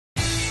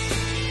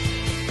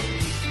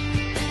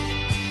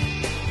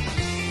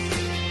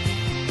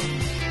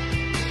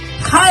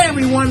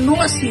everyone,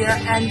 Ross here,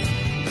 and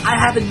I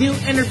have a new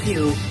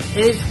interview.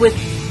 It is with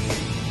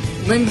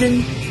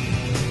Linden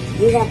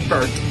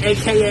Wolbert,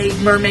 aka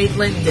Mermaid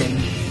Linden.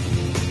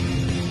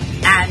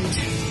 And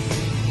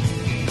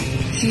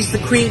she's the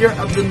creator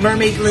of the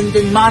Mermaid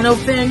Linden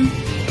Monofin,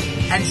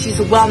 and she's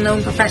a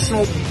well-known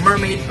professional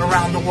mermaid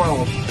around the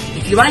world.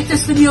 If you like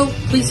this video,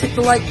 please hit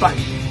the like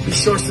button. Be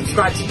sure to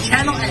subscribe to the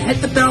channel and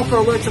hit the bell for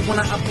alerts of when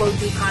I upload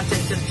new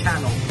content to the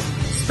channel,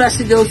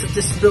 especially those with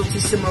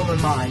disabilities similar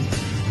to mine.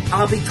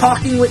 I'll be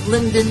talking with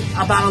Linden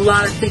about a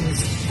lot of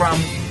things, from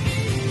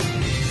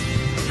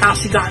how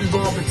she got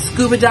involved with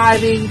scuba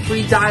diving,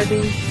 free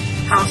diving,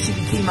 how she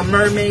became a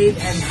mermaid,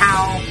 and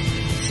how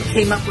she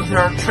came up with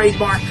her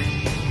trademark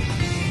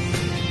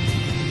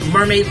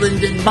Mermaid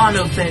Linden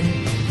Monofin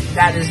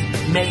that is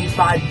made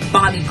by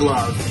Body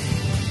Glove.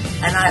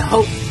 And I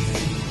hope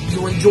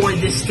you enjoy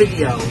this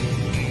video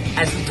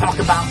as we talk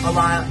about a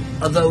lot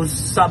of those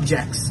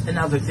subjects and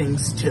other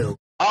things too.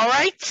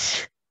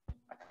 Alright,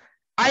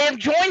 I am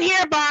joined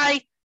here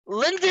by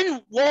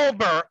Linden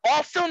Wolbert,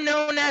 also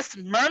known as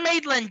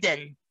Mermaid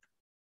Linden.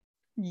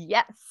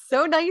 Yes,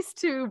 so nice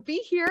to be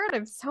here, and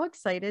I'm so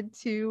excited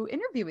to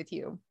interview with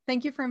you.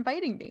 Thank you for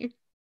inviting me.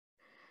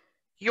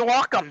 You're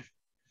welcome.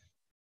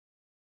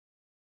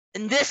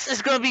 And this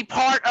is going to be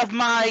part of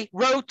my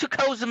Road to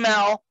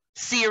Cozumel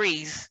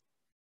series.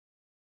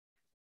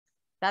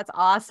 That's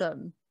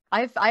awesome.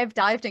 I've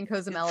dived in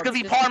Cozumel. It's going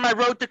to be part of my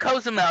Road to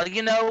Cozumel,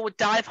 you know, with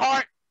Dive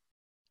Heart.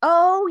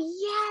 Oh,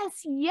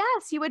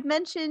 yes. You had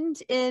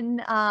mentioned in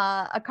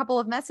a couple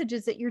of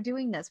messages that you're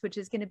doing this, which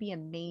is going to be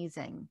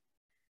amazing.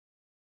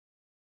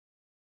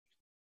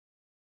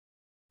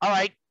 All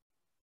right.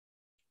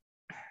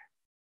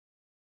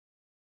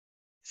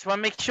 Just want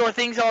to make sure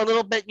things are a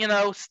little bit, you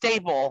know,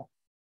 stable.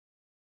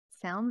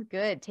 Sounds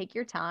good. Take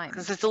your time.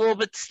 Because it's a little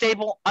bit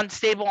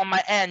unstable on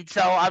my end,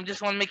 so I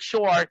just want to make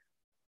sure.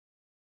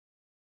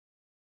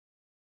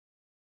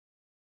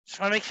 Just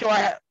want to make sure I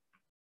have.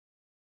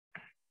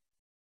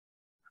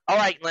 All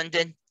right,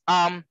 Linden.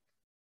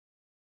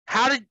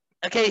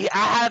 Okay, I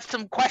have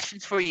some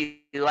questions for you.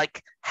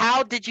 Like,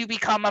 how did you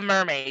become a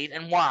mermaid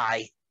and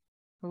why?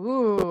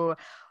 Ooh,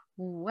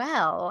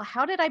 well,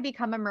 how did I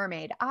become a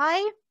mermaid?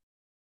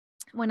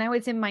 When I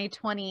was in my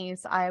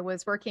 20s, I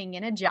was working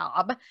in a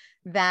job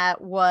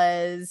that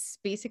was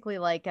basically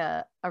like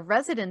a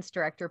residence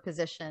director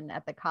position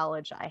at the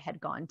college I had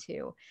gone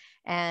to.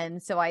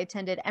 And so I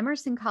attended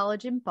Emerson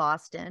College in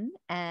Boston,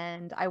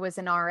 and I was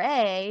an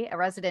RA, a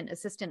resident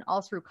assistant,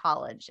 all through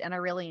college, and I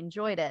really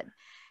enjoyed it.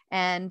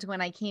 And when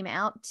I came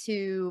out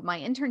to my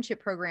internship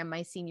program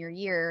my senior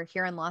year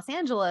here in Los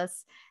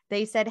Angeles,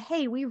 they said,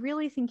 hey, we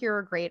really think you're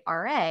a great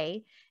RA,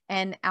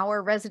 and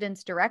our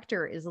residence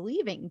director is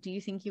leaving. Do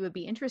you think you would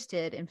be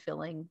interested in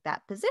filling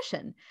that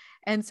position?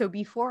 And so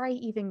before I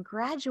even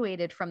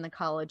graduated from the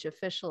college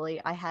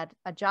officially, I had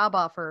a job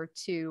offer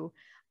to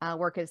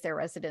work as their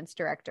residence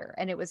director.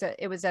 And it was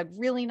a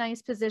really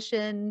nice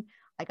position.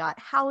 I got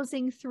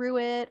housing through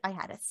it. I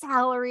had a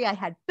salary. I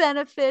had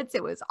benefits.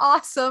 It was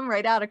awesome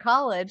right out of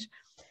college.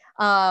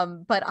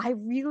 But I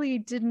really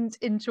didn't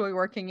enjoy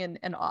working in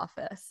an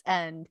office.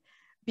 And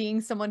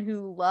being someone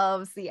who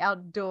loves the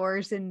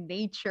outdoors and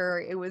nature,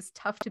 it was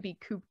tough to be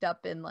cooped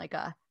up in like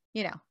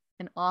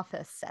an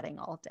office setting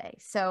all day.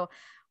 So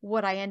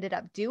what I ended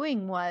up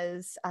doing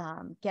was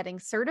getting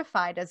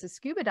certified as a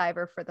scuba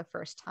diver for the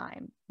first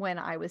time when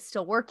I was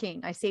still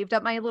working. I saved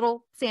up my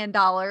little sand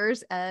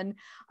dollars and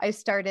I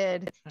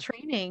started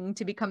training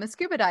to become a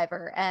scuba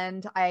diver.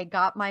 And I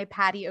got my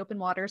PADI open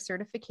water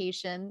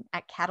certification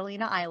at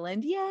Catalina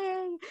Island.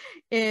 Yay!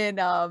 In,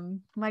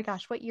 my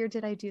gosh, what year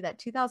did I do that?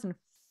 2004?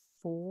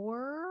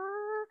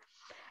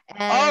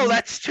 Oh,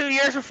 that's 2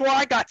 years before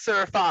I got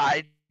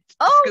certified.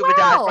 Oh, scuba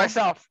dive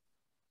myself.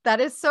 That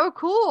is so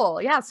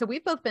cool. Yeah. So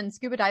we've both been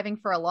scuba diving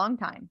for a long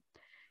time,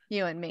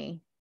 you and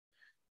me.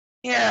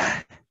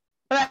 Yeah.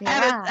 But I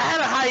had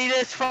a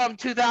hiatus from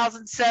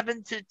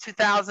 2007 to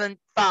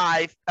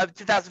 2005,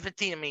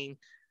 2015, I mean.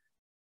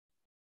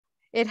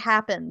 It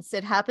happens.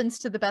 It happens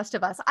to the best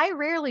of us. I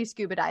rarely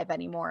scuba dive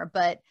anymore,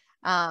 but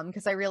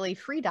because I really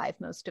free dive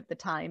most of the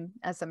time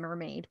as a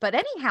mermaid. But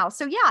anyhow,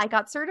 so yeah, I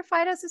got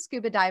certified as a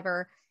scuba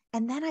diver,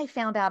 and then I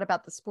found out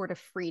about the sport of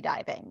free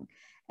diving.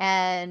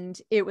 And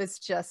it was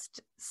just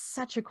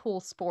such a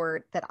cool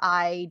sport that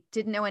I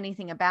didn't know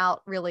anything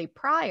about really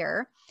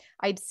prior.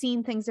 I'd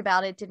seen things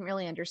about it, didn't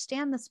really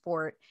understand the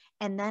sport.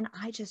 And then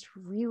I just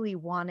really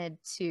wanted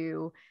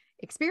to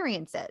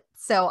experience it.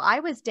 So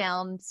I was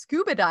down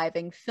scuba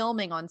diving,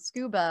 filming on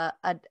Scuba,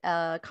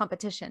 a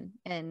competition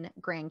in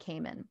Grand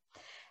Cayman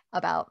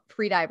about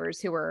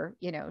freedivers who were,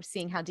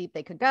 seeing how deep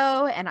they could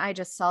go. And I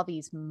just saw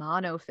these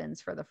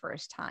monofins for the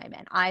first time.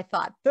 And I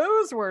thought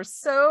those were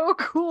so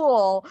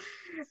cool.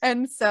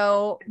 And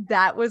so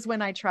that was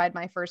when I tried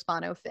my first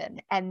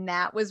monofin. And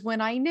that was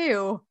when I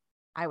knew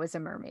I was a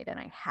mermaid and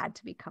I had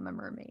to become a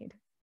mermaid.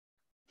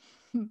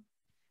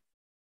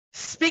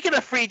 Speaking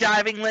of free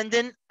diving,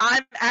 Linden,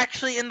 I'm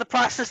actually in the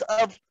process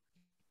of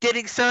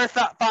getting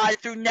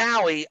certified through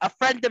NAUI. A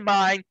friend of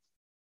mine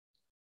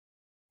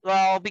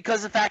well,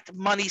 because of the fact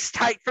money's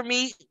tight for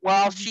me,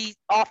 well, she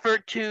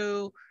offered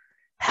to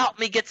help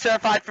me get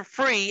certified for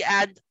free,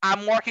 and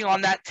I'm working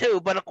on that too.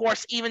 But of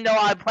course, even though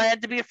I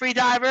plan to be a free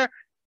diver,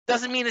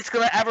 doesn't mean it's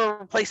going to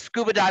ever replace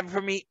scuba diving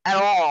for me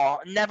at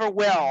all. Never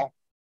will.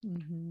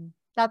 Mm-hmm.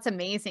 That's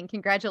amazing.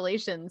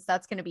 Congratulations.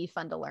 That's going to be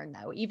fun to learn,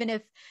 though. Even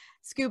if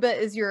scuba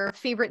is your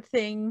favorite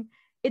thing,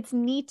 it's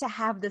neat to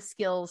have the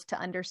skills to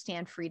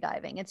understand free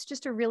diving. It's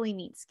just a really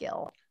neat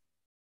skill.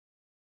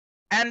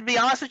 And to be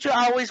honest with you,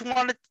 I always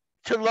wanted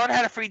to learn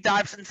how to free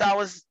dive since I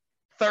was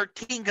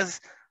 13, because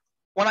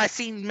when I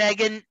seen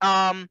Megan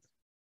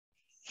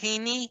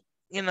Heaney,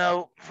 Megan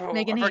I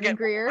forget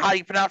Heaney-Greer. how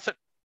you pronounce it.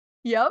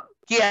 Yep.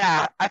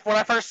 Yeah, when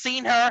I first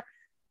seen her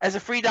as a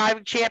free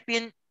diving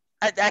champion,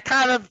 that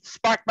kind of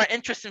sparked my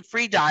interest in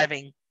free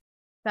diving.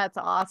 That's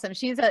awesome.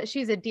 She's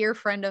a dear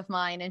friend of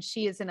mine, and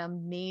she is an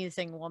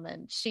amazing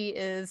woman. She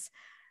is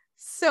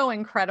so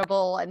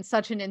incredible and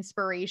such an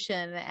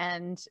inspiration,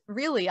 and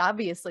really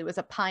obviously was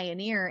a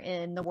pioneer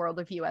in the world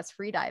of US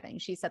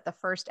freediving. She set the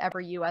first ever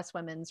US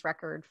women's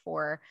record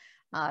for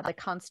the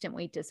constant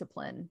weight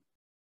discipline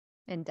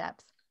in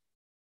depth.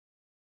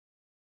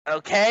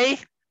 Okay,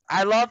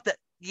 I love that.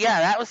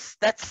 Yeah,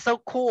 that's so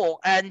cool.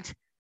 And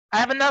I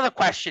have another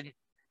question.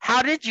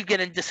 How did you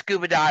get into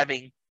scuba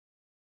diving?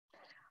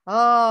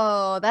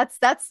 Oh,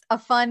 that's a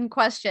fun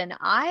question.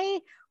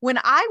 When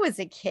I was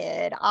a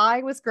kid,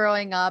 I was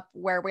growing up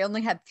where we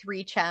only had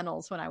 3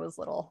 channels when I was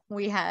little.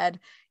 We had,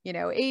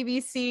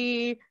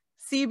 ABC,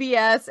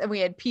 CBS, and we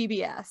had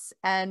PBS.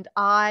 And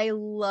I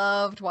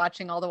loved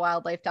watching all the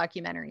wildlife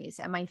documentaries.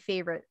 And my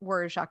favorite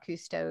were Jacques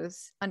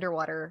Cousteau's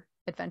underwater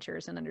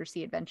adventures and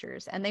undersea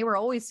adventures. And they were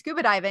always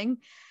scuba diving.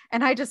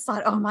 And I just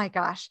thought, oh my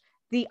gosh,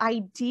 the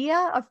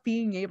idea of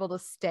being able to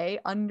stay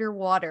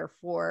underwater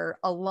for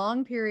a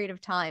long period of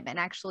time and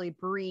actually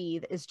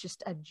breathe is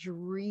just a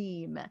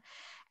dream.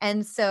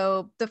 And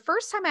so the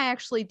first time I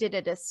actually did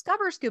a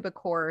Discover Scuba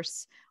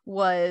course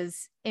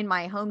was in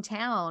my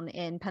hometown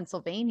in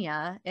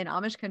Pennsylvania. In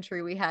Amish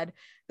country, we had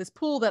this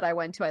pool that I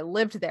went to. I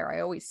lived there.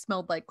 I always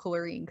smelled like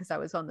chlorine because I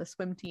was on the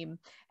swim team.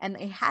 And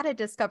they had a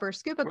Discover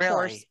Scuba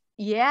course.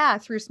 Yeah,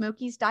 through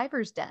Smokey's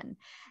Divers Den.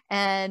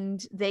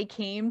 And they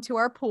came to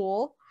our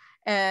pool.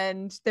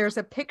 And there's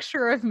a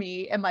picture of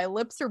me and my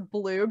lips are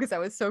blue because I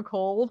was so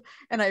cold,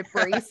 and I have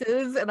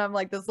braces and I'm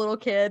like this little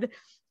kid,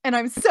 and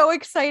I'm so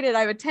excited. I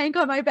have a tank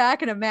on my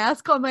back and a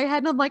mask on my head,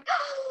 and I'm like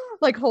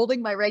like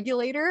holding my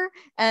regulator.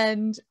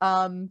 And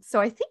so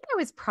I think I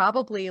was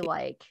probably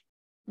like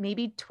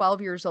maybe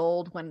 12 years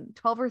old,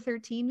 12 or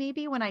 13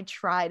 maybe, when I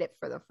tried it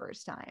for the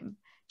first time,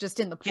 just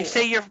in the pool. You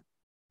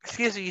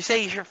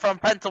say you're from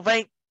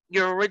Pennsylvania.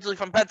 You're originally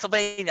from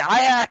Pennsylvania.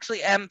 I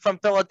actually am from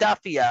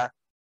Philadelphia.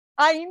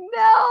 I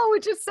know,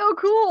 which is so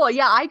cool.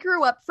 Yeah, I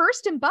grew up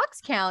first in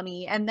Bucks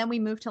County, and then we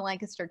moved to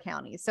Lancaster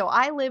County. So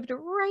I lived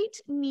right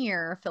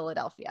near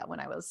Philadelphia when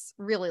I was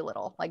really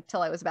little, like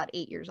till I was about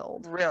 8 years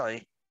old.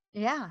 Really?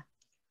 Yeah.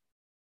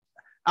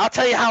 I'll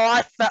tell you how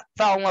I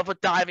fell in love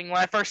with diving.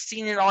 When I first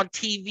seen it on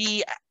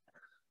TV,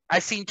 I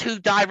seen 2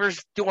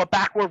 divers do a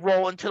backward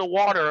roll into the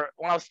water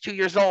when I was 2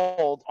 years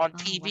old on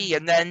TV.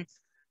 Wow.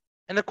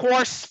 And of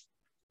course,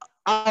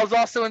 I was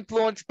also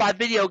influenced by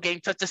video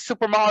games such as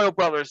Super Mario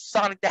Brothers,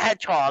 Sonic the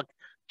Hedgehog,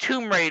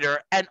 Tomb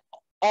Raider, and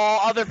all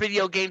other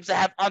video games that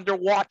have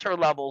underwater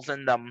levels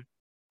in them.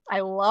 I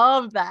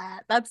love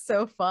that. That's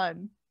so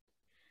fun.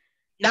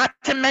 Not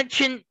to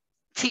mention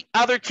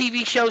other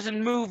TV shows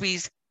and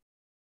movies,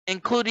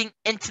 including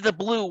Into the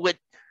Blue with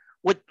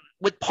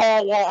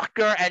Paul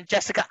Walker and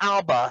Jessica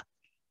Alba.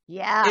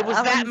 Yeah, it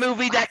was that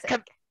movie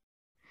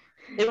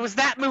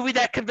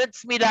that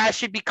convinced me that I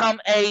should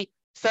become a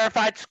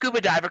certified scuba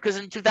diver, because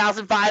in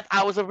 2005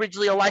 I was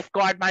originally a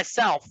lifeguard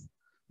myself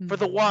for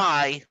the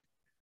Y.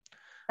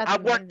 I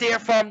worked there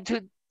from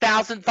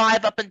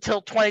 2005 up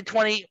until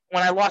 2020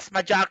 when I lost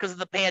my job because of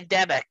the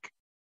pandemic.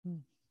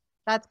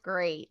 That's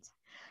great.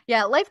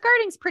 Yeah,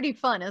 lifeguarding's pretty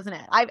fun, isn't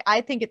it?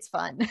 I think it's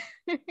fun.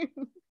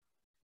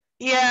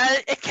 Yeah,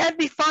 it can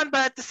be fun,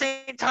 but at the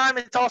same time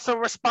it's also a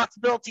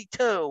responsibility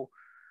too,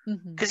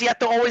 because you have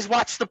to always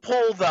watch the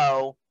pool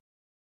though.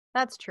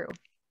 That's true.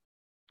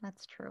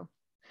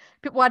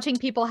 Watching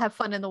people have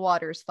fun in the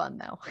water is fun,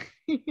 though.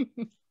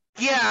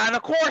 Yeah, and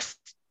of course,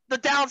 the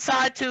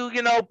downside to,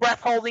 breath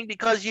holding,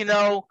 because,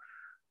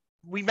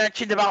 we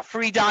mentioned about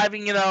free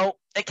diving,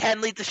 it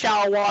can lead to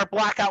shallow water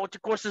blackout, which,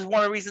 of course, is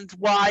one of the reasons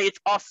why it's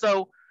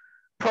also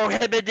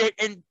prohibited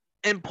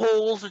in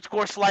pools, which, of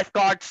course,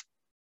 lifeguards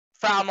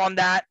frown on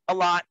that a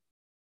lot.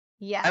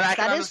 Yes, and I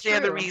can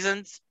understand the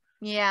reasons.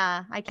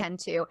 Yeah, I can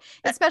too.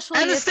 Especially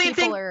if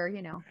people are,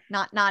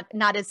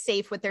 not as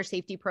safe with their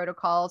safety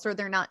protocols, or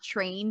they're not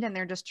trained and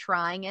they're just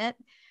trying it.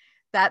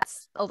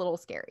 That's a little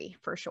scary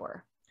for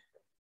sure.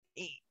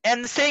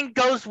 And the same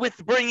goes with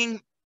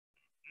bringing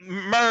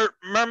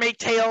mermaid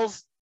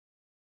tails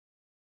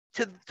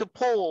to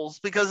pools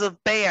because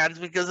of bans,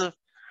 because of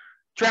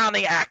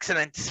drowning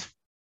accidents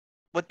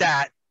with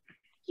that.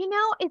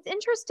 It's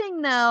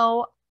interesting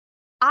though.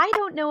 I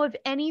don't know of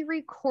any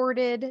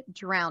recorded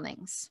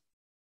drownings.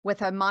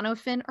 with a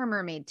monofin or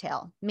mermaid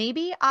tail.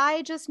 Maybe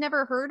I just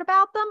never heard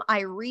about them.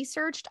 I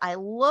researched, I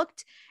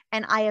looked,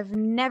 and I have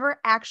never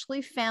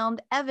actually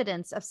found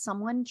evidence of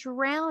someone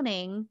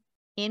drowning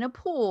in a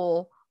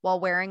pool while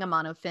wearing a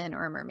monofin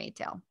or a mermaid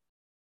tail.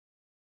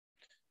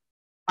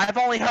 I've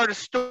only heard of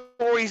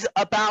stories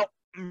about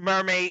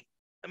mermaid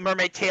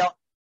tail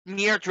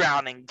near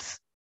drownings.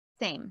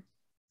 Same.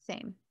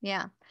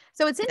 Yeah.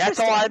 So it's That's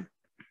interesting. all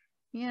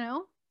You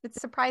know,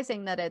 it's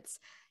surprising that it's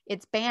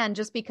banned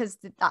just because,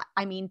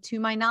 I mean, to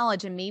my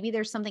knowledge, and maybe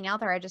there's something out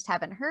there I just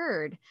haven't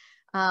heard.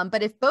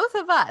 But if both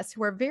of us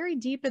who are very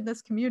deep in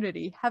this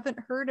community haven't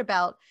heard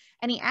about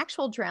any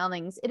actual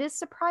drownings, it is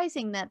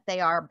surprising that they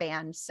are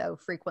banned so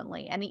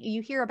frequently. And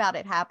you hear about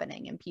it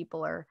happening and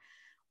people are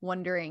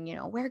wondering, you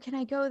know, where can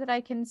I go that I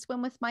can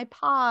swim with my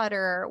pod,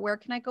 or where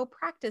can I go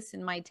practice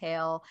in my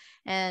tail?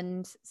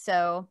 And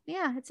so,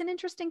 yeah, it's an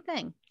interesting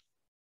thing.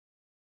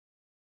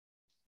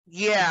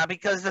 Yeah,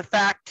 because the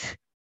fact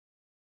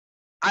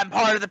I'm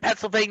part of the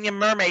Pennsylvania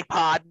Mermaid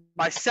Pod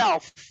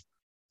myself,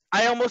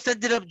 I almost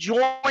ended up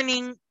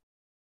joining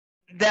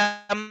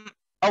them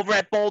over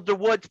at Boulder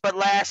Woods, but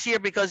last year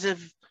because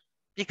of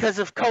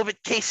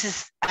COVID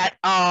cases at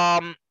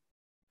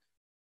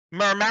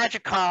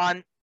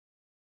Mermagicon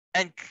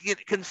and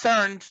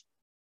concerns,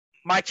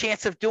 my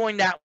chance of doing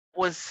that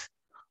was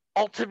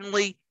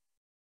ultimately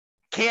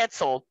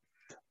canceled.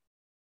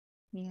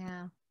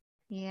 Yeah,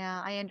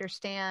 I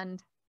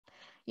understand.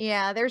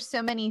 Yeah, there's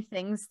so many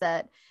things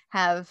that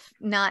have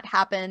not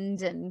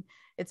happened, and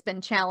it's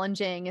been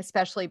challenging,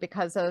 especially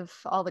because of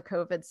all the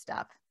COVID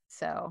stuff.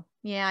 So,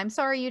 yeah, I'm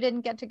sorry you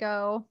didn't get to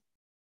go.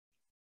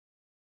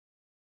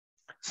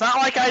 It's not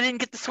like I didn't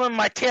get to swim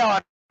my tail.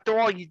 After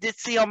all, you did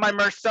see on my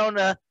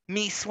Mersona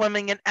me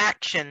swimming in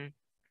action.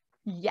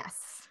 Yes,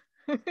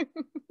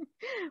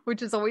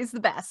 which is always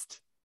the best.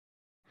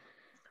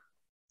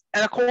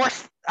 And of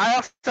course, I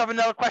also have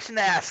another question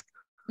to ask.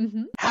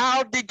 Mm-hmm.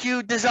 How did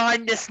you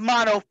design this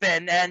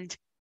monofin, and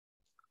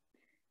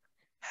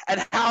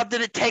how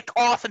did it take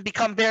off and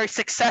become very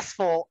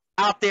successful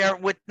out there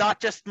with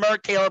not just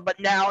mertailer, but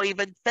now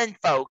even fin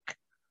folk?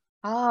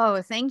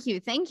 Oh, thank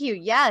you.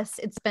 Yes,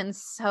 it's been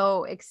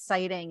so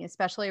exciting,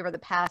 especially over the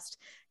past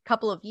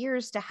couple of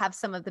years, to have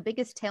some of the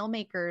biggest tail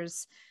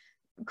makers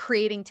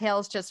creating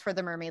tails just for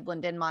the Mermaid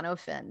Linden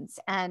monofins.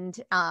 And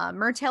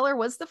Mertailer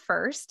was the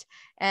first.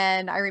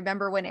 And I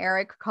remember when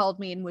Eric called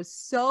me and was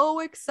so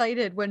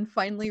excited when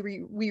finally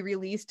we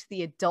released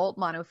the adult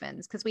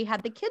monofins, because we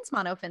had the kids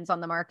monofins on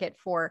the market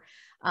for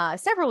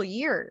several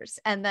years.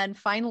 And then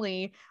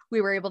finally we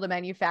were able to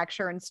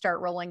manufacture and start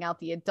rolling out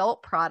the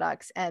adult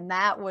products. And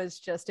that was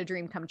just a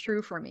dream come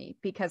true for me,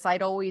 because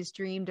I'd always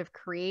dreamed of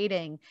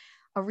creating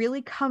a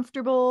really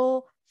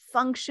comfortable,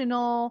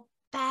 functional,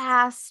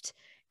 fast,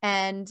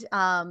 and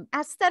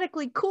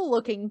aesthetically cool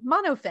looking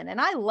monofin.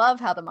 And I love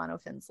how the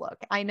monofins look.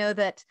 I know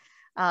that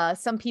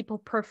some people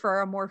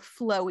prefer a more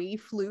flowy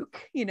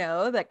fluke, you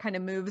know, that kind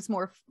of moves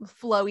more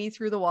flowy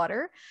through the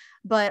water.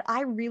 But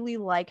I really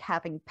like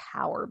having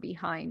power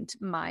behind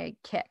my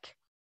kick.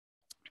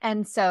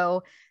 And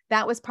so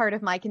that was part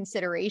of my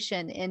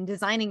consideration in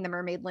designing the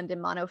Mermaid Linden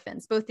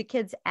monofins, both the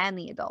kids and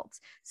the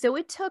adults. So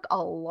it took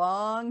a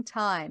long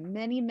time,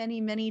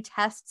 many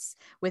tests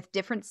with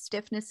different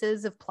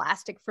stiffnesses of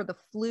plastic for the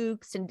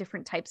flukes and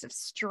different types of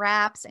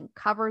straps and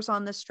covers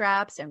on the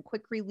straps and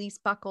quick release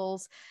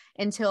buckles,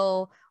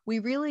 until we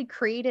really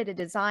created a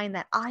design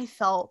that I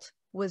felt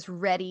was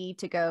ready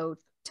to go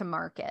to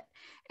market.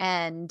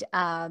 And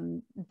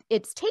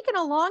it's taken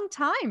a long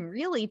time,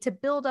 really, to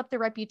build up the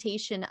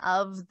reputation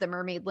of the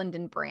Mermaid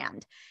Linden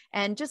brand.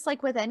 And just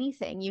like with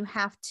anything, you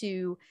have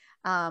to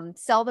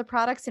sell the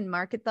products and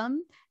market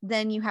them.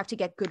 Then you have to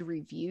get good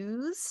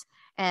reviews.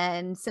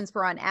 And since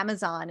we're on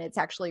Amazon, it's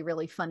actually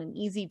really fun and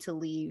easy to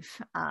leave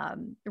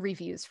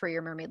reviews for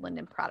your Mermaid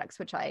Linden products,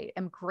 which I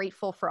am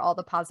grateful for all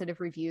the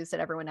positive reviews that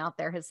everyone out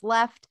there has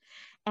left.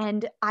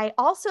 And I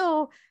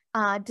also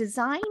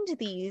designed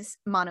these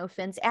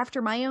monofins after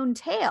my own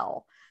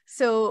tail.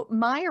 So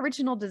my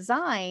original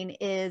design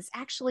is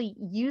actually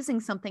using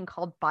something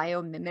called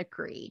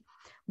biomimicry.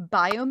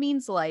 Bio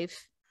means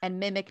life and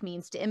mimic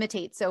means to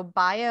imitate. So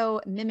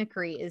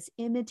biomimicry is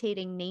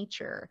imitating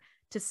nature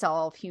to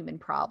solve human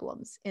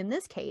problems. In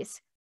this case,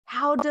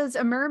 how does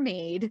a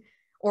mermaid,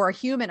 or a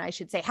human, I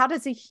should say, how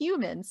does a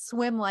human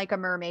swim like a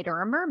mermaid or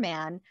a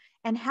merman?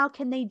 And how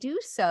can they do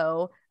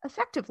so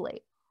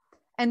effectively?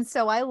 And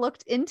so I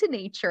looked into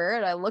nature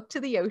and I looked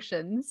to the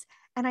oceans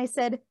and I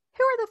said,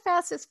 who are the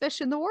fastest fish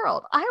in the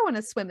world? I want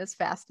to swim as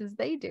fast as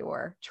they do,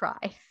 or try.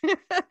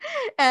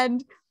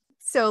 And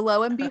so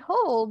lo and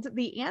behold,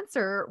 the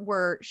answer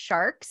were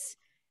sharks,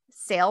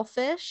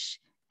 sailfish,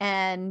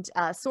 and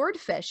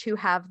swordfish, who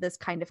have this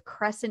kind of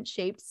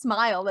crescent-shaped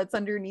smile that's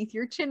underneath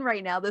your chin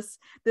right now, this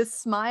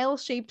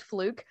smile-shaped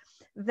fluke.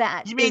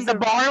 That you mean the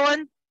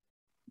marlin?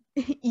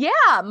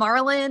 Yeah,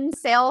 marlin,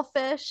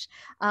 sailfish,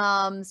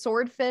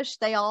 swordfish,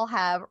 they all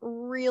have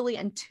really,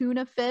 and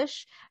tuna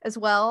fish as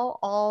well,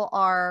 all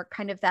are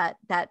kind of that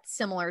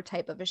similar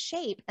type of a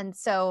shape. And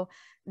so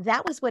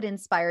that was what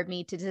inspired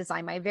me to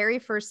design my very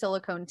first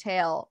silicone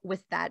tail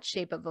with that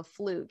shape of a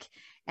fluke.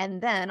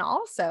 And then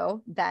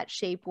also that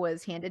shape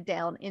was handed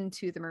down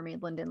into the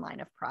Mermaid Linden line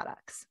of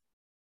products.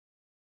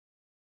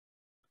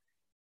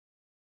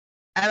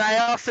 And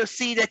I also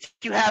see that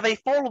you have a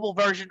foldable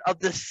version of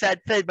this said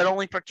fin, but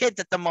only for kids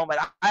at the moment.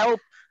 I hope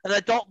an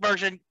adult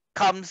version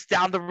comes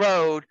down the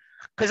road,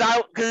 because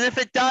if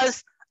it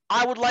does,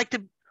 I would like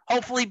to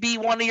hopefully be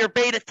one of your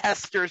beta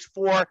testers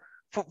for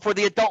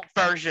the adult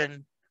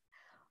version.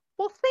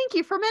 Well, thank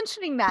you for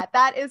mentioning that.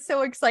 That is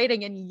so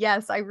exciting. And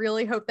yes, I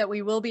really hope that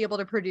we will be able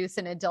to produce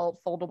an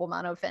adult foldable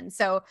monofin.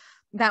 So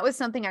that was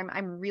something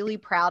I'm really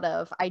proud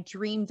of. I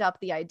dreamed up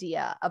the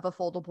idea of a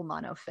foldable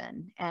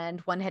monofin, and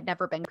one had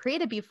never been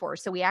created before.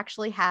 So we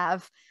actually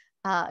have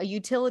a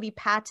utility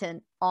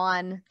patent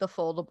on the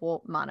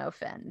foldable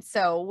monofin.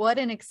 So what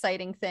an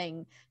exciting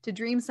thing to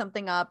dream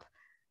something up,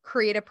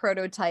 create a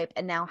prototype,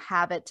 and now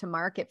have it to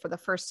market for the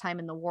first time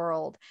in the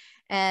world.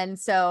 And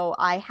so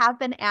I have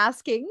been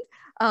asking,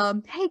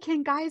 hey,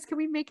 can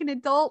we make an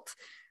adult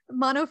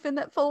monofin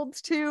that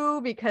folds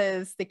too?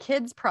 Because the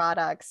kids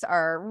products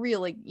are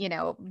really,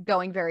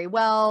 going very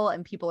well,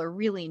 and people are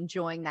really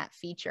enjoying that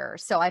feature.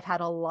 So I've had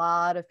a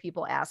lot of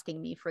people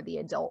asking me for the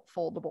adult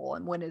foldable,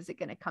 and when is it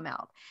going to come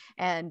out?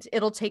 And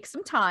it'll take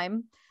some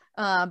time,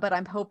 but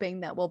I'm hoping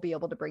that we'll be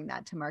able to bring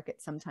that to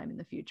market sometime in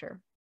the future.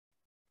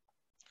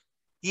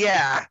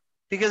 Yeah,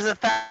 because of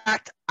the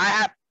fact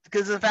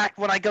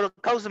when I go to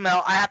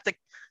Cozumel, I have to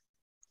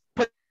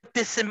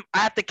I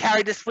have to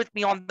carry this with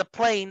me on the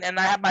plane, and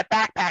I have my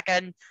backpack,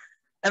 and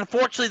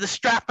unfortunately the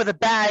strap of the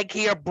bag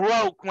here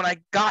broke when I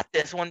got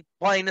this, when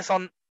playing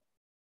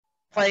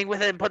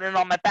with it and putting it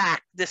on my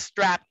back. This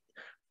strap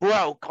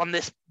broke on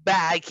this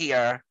bag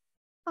here.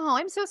 Oh,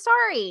 I'm so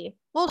sorry.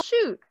 Well,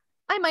 shoot,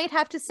 I might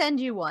have to send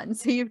you one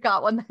so you've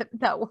got one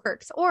that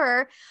works.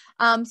 Or,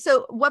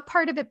 so what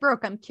part of it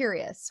broke? I'm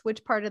curious.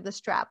 Which part of the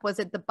strap? Was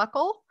it the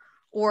buckle,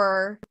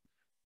 or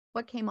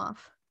what came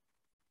off?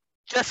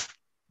 Just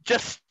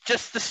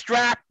the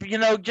strap, the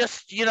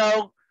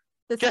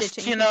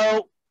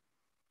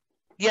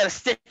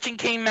stitching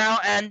came out,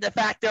 and the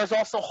fact there's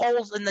also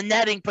holes in the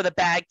netting for the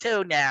bag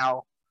too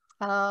now.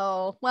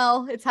 Oh,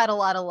 well, it's had a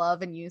lot of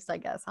love and use, I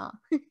guess, huh?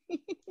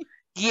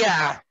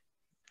 Yeah,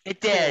 it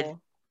did.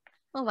 Cool.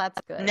 Well,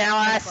 that's good.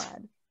 Now,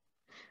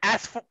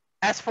 as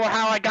for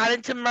how I got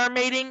into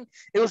mermaiding,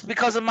 it was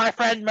because of my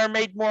friend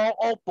Mermaid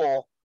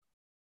Opal.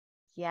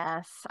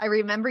 Yes, I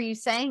remember you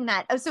saying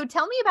that. Oh, so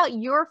tell me about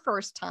your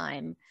first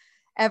time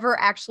ever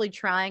actually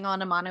trying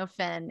on a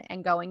monofin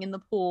and going in the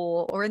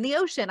pool or in the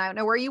ocean. I don't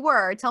know where you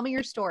were. Tell me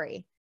your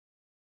story.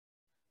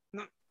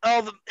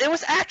 Oh, it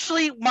was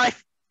actually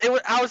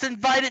I was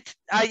invited.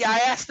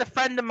 I asked a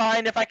friend of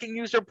mine if I can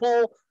use her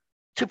pool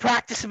to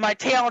practice in my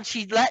tail, and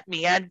she let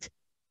me. And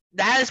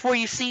that is where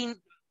you seen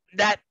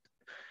that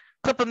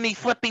clip of me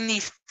flipping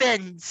these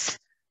fins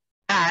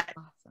at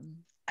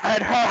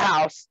her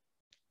house.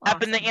 Awesome.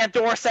 Up in the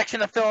Andorra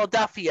section of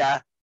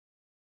Philadelphia.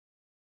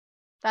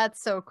 That's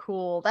so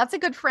cool. That's a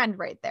good friend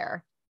right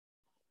there.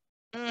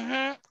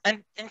 Mm-hmm.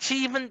 And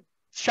she even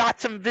shot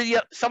some of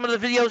the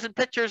videos and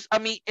pictures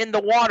of me in the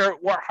water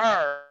were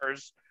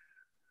hers.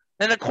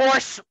 And of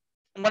course,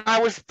 when I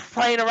was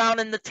playing around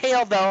in the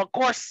tail, though, of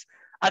course,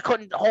 I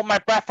couldn't hold my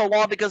breath for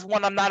long because,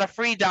 one, I'm not a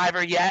free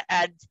diver yet,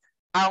 and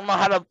I don't know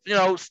how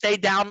to, stay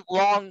down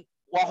long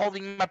while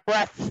holding my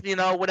breath,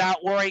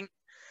 without worrying.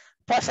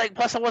 Plus, I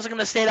wasn't going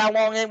to stay that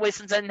long anyway,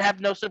 since I didn't have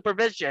no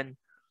supervision.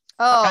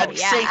 Oh,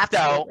 yeah, safe,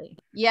 absolutely.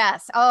 Though.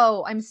 Yes.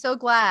 Oh, I'm so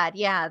glad.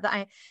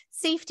 Yeah.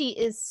 Safety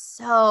is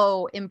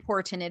so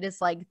important. It is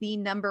like the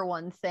number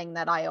one thing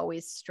that I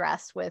always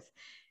stress with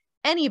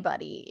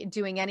anybody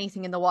doing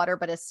anything in the water,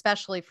 but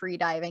especially free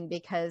diving,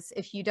 because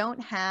if you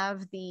don't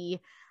have the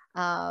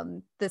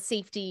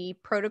safety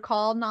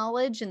protocol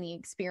knowledge and the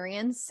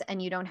experience,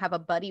 and you don't have a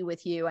buddy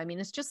with you, I mean,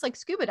 it's just like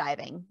scuba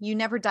diving. You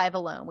never dive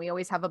alone. We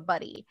always have a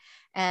buddy.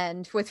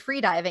 And with free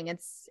diving,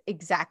 it's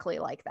exactly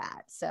like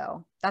that.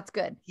 So that's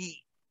good.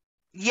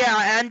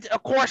 Yeah. And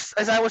of course,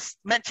 as I was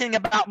mentioning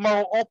about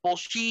Merle Opal,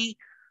 she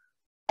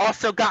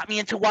also got me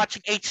into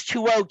watching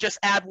H2O just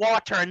add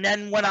water. And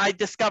then when I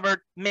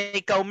discovered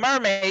Mako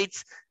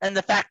Mermaids and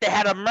the fact they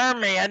had a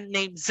merman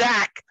named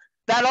Zach,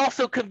 that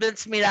also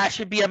convinced me that I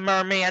should be a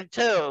merman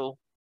too.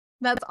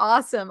 That's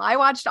awesome. I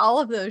watched all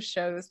of those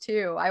shows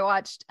too. I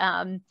watched,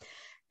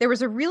 there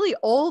was a really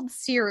old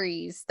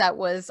series that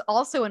was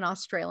also an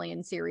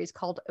Australian series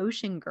called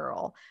Ocean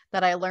Girl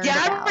that I learned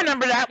about. I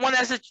remember that one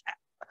as a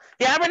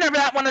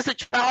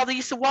child. I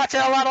used to watch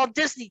it a lot on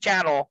Disney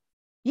Channel.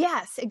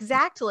 Yes,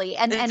 exactly.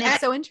 And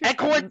it's so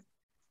interesting.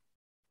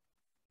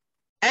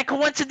 And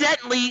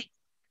coincidentally,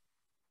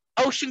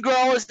 Ocean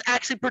Girl is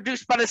actually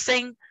produced by the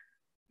same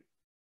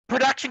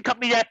production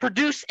company that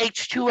produced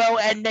H2O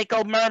and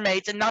Mako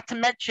Mermaids, and not to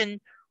mention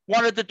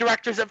one of the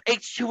directors of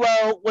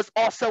H2O, was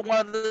also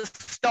one of the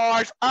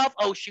stars of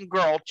Ocean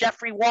Girl,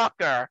 Jeffrey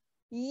Walker.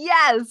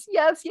 Yes.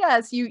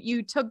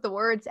 You took the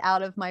words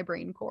out of my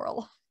brain,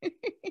 Coral.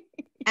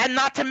 And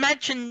not to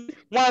mention,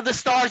 one of the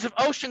stars of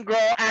Ocean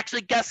Girl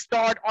actually guest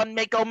starred on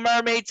Mako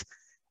Mermaids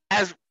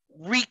as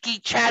Riki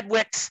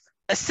Chadwick's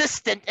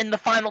assistant in the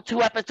final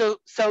 2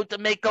 episodes of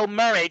Mako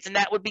Mermaids, and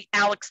that would be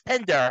Alex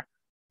Pinder.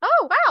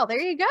 Oh, wow.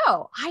 There you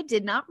go. I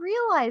did not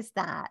realize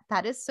that.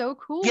 That is so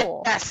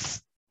cool.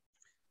 Yes.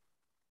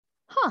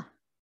 Huh.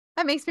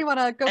 That makes me want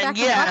to go back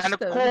and watch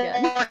those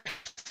again.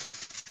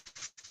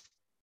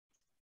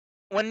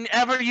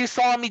 Whenever you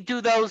saw me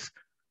do those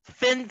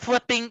fin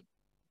flipping,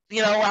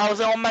 I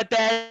was on my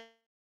bed.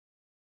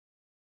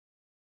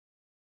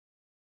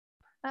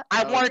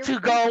 I wanted to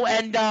go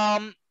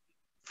and,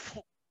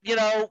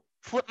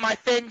 flip my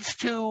fins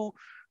to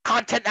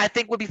content I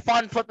think would be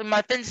fun flipping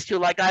my fins to,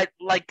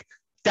 like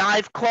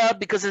Dive Club,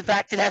 because in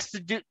fact it's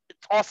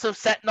also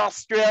set in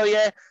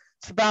Australia.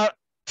 It's about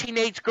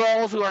teenage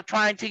girls who are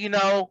trying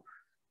to,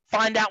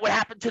 find out what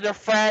happened to their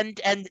friend,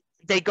 and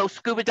they go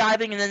scuba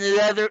diving, and then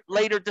they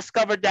later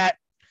discovered that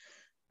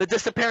the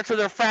disappearance of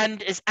their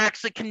friend is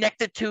actually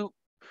connected to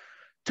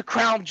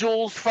crown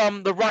jewels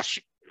from the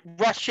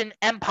Russian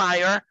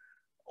Empire,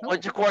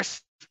 which of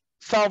course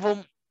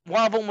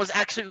one of them was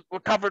actually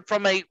recovered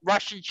from a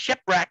Russian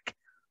shipwreck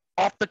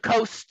off the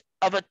coast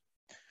of a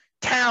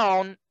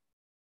town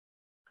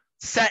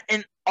set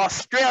in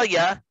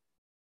Australia.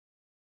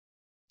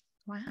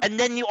 Wow. And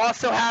then you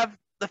also have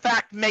the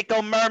fact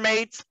Mako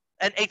Mermaids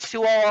and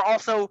H2O are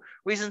also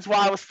reasons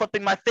why I was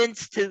flipping my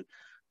fins to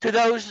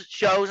those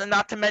shows. And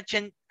not to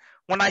mention,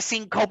 when I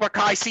seen Cobra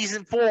Kai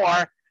season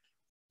 4,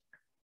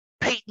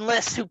 Peyton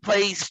List, who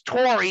plays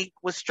Tori,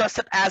 was dressed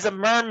up as a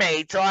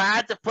mermaid, so I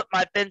had to flip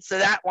my fins to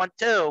that one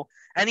too.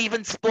 And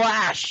even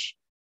Splash.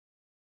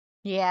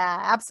 Yeah,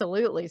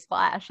 absolutely.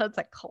 Splash. That's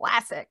a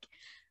classic.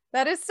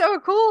 That is so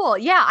cool.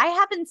 Yeah, I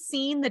haven't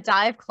seen the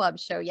Dive Club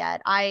show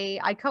yet.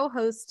 I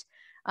co-host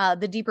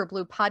the Deeper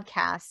Blue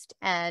podcast,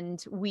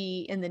 and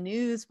we, in the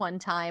news one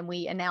time,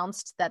 we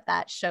announced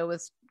that show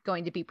was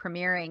going to be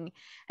premiering,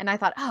 and I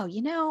thought,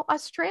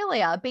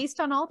 Australia, based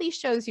on all these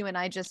shows you and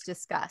I just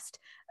discussed,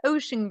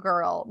 Ocean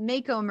Girl,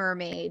 Mako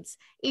Mermaids,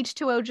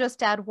 H2O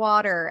Just Add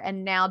Water,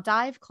 and now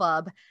Dive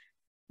Club,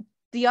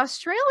 the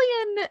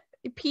Australian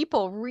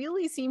people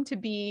really seem to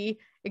be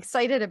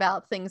excited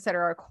about things that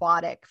are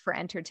aquatic for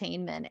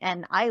entertainment,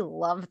 and I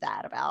love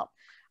that about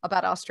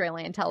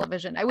Australian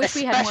television. I wish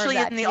we had more of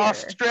that here.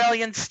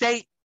 Australian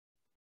state.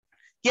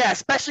 Yeah,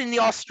 especially in the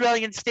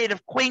Australian state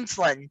of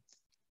Queensland.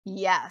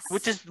 Yes.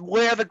 Which is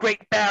where the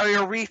Great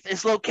Barrier Reef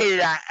is located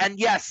at. And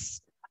yes,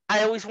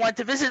 I always wanted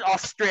to visit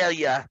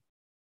Australia.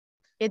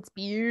 It's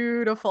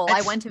beautiful.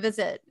 I went to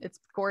visit. It's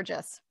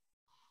gorgeous.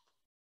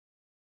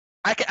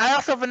 I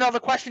also have another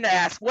question to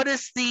ask. What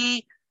is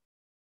the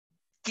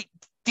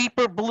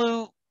Deeper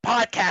Blue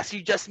podcast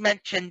you just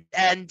mentioned,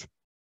 and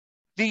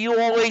do you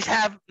always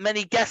have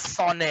many guests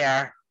on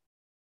there?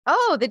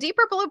 Oh, the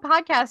Deeper Blue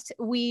podcast,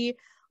 we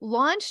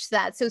launched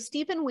that. So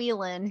Stephen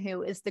Whelan,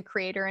 who is the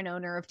creator and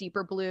owner of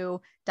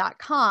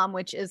deeperbblue.com,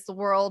 which is the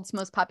world's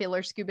most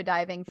popular scuba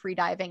diving, free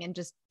diving, and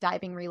just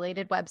diving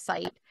related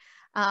website,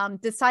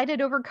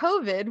 decided over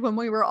COVID, when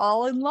we were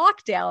all in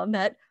lockdown,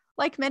 that,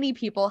 like many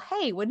people,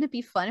 hey, wouldn't it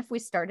be fun if we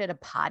started a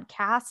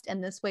podcast?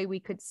 And this way we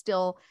could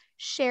still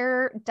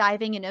share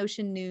diving and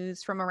ocean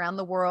news from around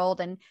the world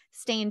and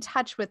stay in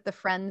touch with the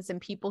friends and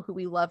people who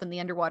we love in the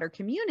underwater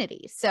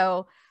community.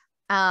 So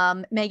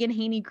Megan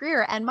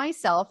Haney-Greer and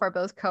myself are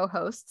both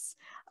co-hosts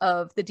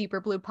of the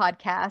Deeper Blue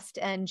podcast,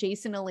 and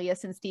Jason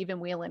Elias and Stephen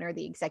Whelan are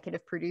the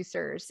executive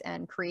producers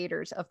and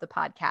creators of the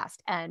podcast.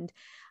 And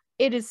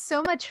it is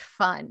so much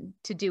fun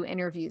to do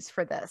interviews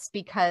for this,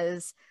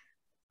 because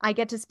I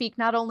get to speak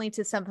not only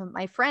to some of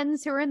my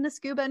friends who are in the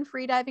scuba and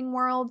freediving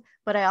world,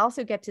 but I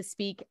also get to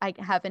speak. I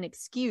have an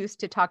excuse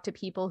to talk to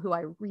people who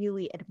I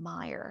really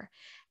admire,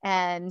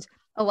 and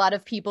a lot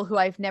of people who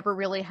I've never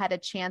really had a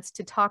chance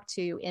to talk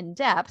to in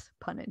depth,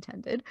 pun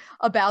intended,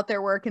 about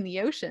their work in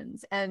the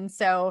oceans. And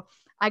so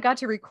I got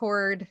to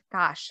record,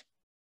 I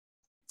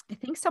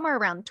think somewhere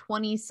around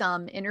 20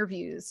 some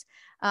interviews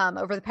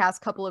over the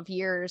past couple of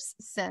years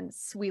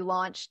since we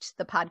launched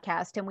the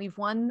podcast, and we've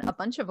won a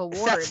bunch of awards.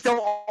 Is that still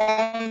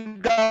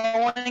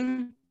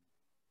ongoing?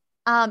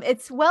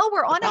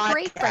 We're on a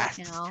break right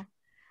now.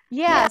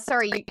 Yeah,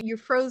 sorry, you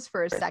froze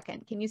for a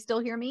second. Can you still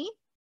hear me?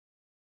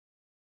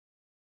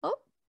 Oh,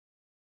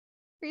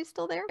 are you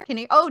still there? Can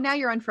you? Oh, now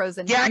you're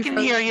unfrozen. Yeah, I can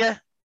hear you.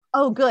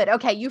 Oh, good.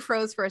 Okay, you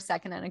froze for a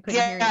second and I couldn't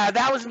hear you. Yeah,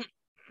 that was.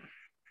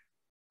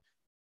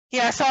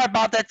 Yeah, sorry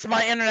about that. It's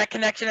my internet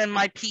connection and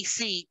my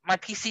PC. My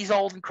PC's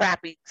old and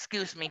crappy.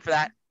 Excuse me for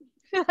that.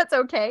 That's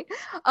okay.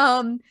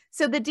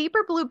 So the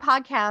Deeper Blue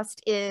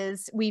podcast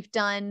we've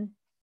done,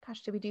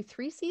 did we do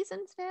 3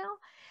 seasons now?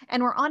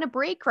 And we're on a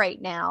break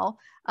right now.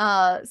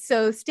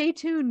 So stay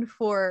tuned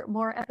for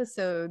more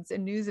episodes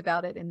and news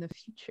about it in the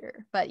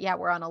future. But yeah,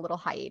 we're on a little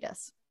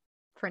hiatus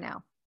for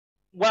now.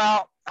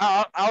 Well,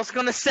 I was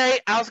gonna say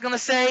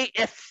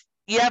if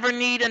you ever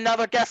need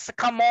another guest to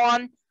come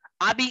on,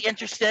 I'd be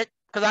interested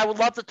because I would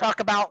love to talk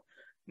about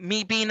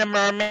me being a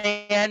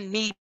merman,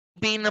 me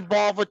being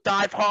involved with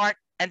dive heart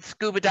and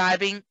scuba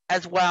diving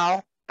as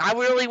well. I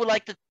really would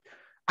like to.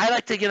 I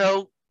like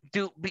to,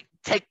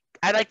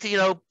 I like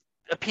to,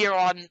 appear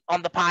on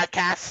the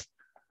podcast.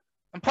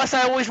 And plus,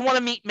 I always want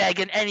to meet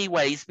Megan,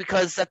 anyways,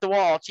 because after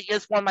all, she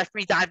is one of my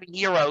free diving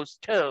heroes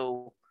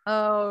too.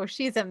 Oh,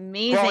 she's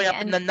amazing. Growing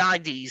up in the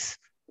 90s.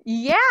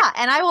 Yeah,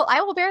 and I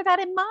will bear that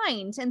in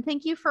mind. And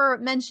thank you for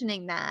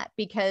mentioning that,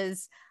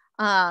 because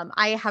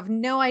I have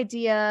no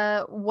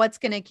idea what's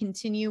going to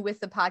continue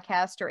with the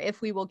podcast or if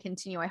we will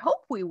continue. I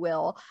hope we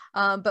will.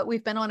 But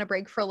we've been on a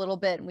break for a little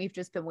bit and we've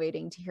just been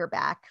waiting to hear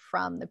back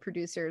from the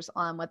producers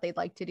on what they'd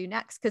like to do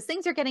next, because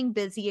things are getting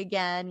busy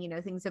again.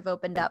 Things have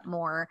opened up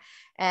more.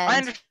 And I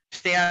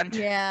understand.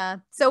 Yeah.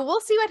 So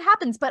we'll see what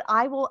happens, but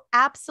I will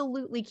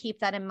absolutely keep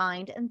that in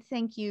mind. And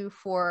thank you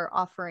for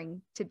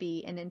offering to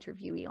be an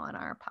interviewee on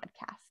our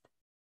podcast.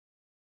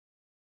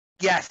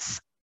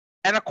 Yes.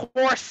 And of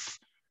course,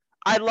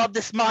 I love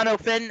this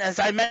monofin. As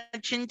I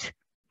mentioned,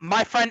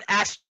 my friend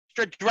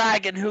Astra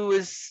Dragon, who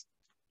is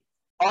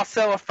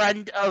also a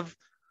friend of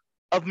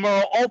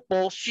Merle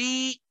Opal,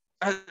 she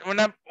when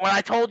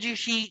I told you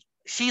she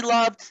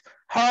loved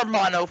her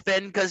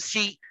monofin because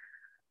she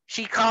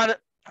caught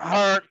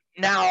her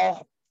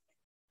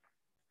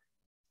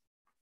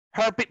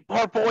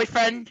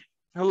boyfriend,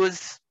 who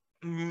is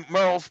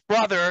Merle's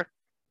brother,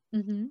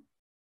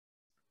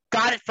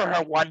 got it for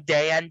her one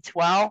day, and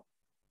well,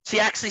 she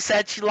actually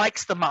said she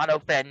likes the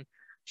monofin.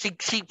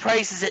 She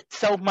praises it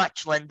so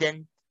much,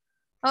 Linden.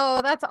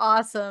 Oh, that's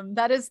awesome.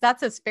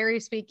 That's a very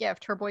sweet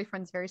gift. Her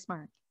boyfriend's very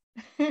smart.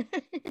 Yeah,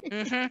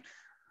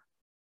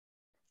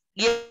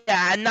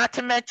 and not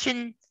to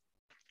mention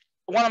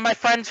one of my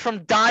friends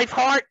from Dive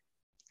Heart,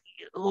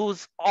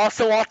 who's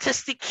also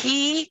autistic.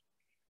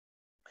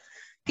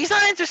 He's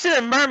not interested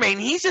in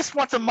mermaiding. He just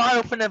wants a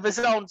monofin of his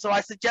own. So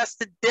I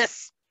suggested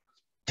this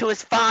to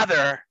his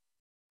father.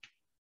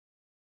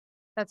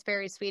 That's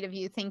very sweet of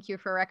you. Thank you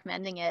for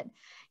recommending it.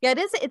 Yeah,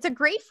 it's a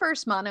great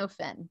first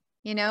monofin.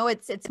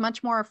 It's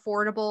much more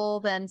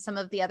affordable than some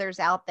of the others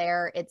out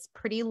there. It's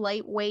pretty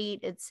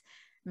lightweight. It's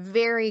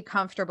very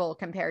comfortable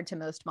compared to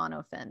most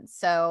monofins.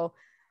 So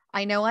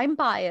I know I'm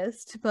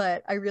biased,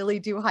 but I really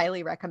do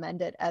highly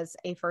recommend it as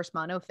a first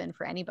monofin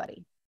for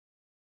anybody.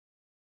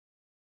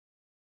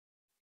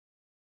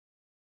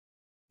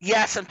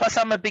 Yes, and plus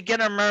I'm a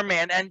beginner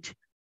merman. And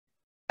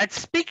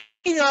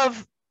speaking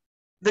of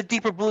the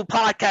Deeper Blue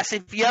podcast,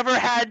 if you ever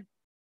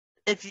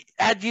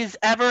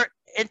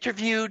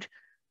interviewed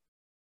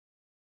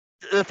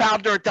the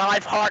founder of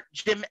Dive Heart,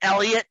 Jim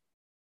Elliott?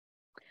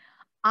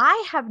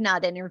 I have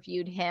not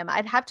interviewed him.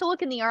 I'd have to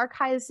look in the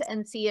archives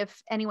and see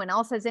if anyone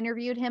else has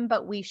interviewed him,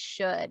 but we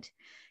should.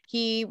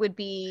 He would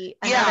be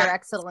another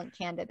excellent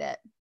candidate.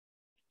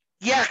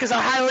 Yeah, because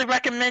I highly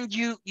recommend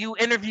you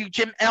interview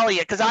Jim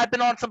Elliott, because I've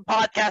been on some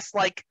podcasts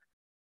like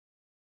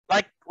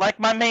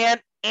my man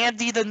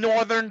Andy the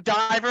Northern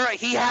Diver.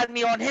 He had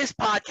me on his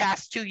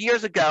podcast 2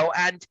 years ago,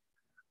 and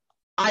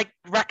I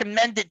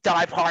recommended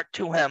Dive Heart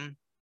to him.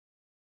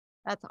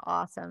 That's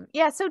awesome.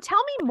 Yeah, so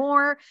tell me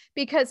more,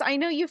 because I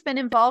know you've been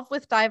involved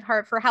with Dive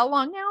Heart for how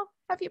long now?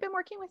 Have you been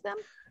working with them?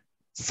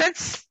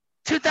 Since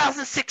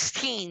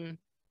 2016.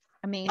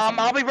 Amazing.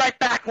 I'll be right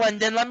back,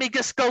 Linden. Let me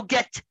go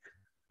get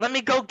one of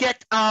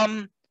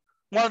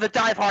the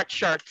Dive Heart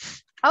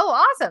shirts. Oh,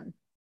 awesome.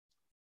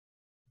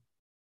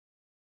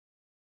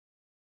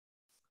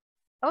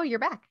 Oh, you're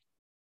back.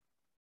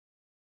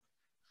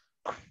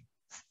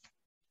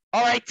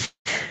 All right.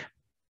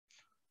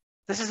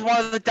 This is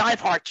one of the Dive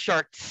Heart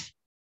shirts.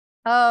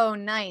 Oh,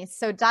 nice.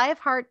 So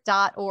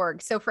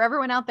diveheart.org. So for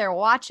everyone out there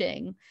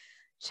watching,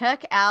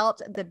 check out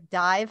the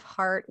Dive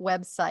Heart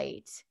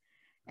website.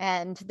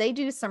 And they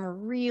do some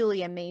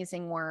really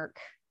amazing work.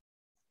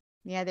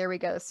 Yeah, there we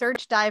go.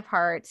 Search Dive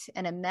Heart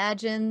and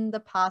imagine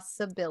the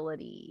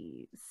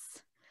possibilities.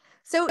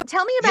 So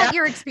tell me about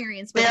your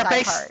experience with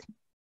Dive Heart.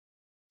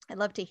 I'd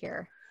love to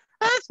hear.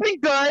 It's been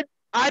good.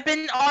 I've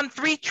been on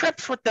 3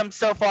 trips with them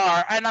so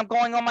far, and I'm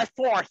going on my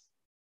 4th.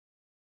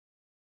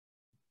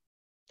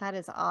 That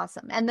is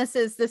awesome. And this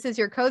is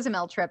your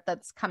Cozumel trip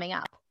that's coming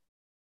up.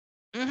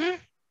 Mm-hmm.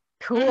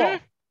 Cool.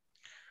 Mm-hmm.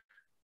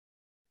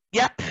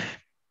 Yep.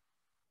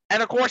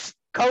 And of course,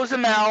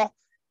 Cozumel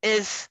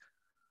is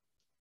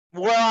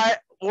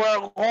where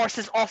of course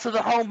is also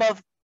the home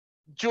of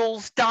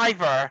Jules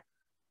Diver.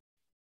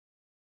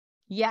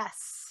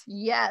 Yes.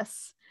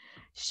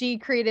 She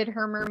created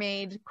her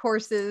mermaid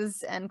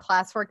courses and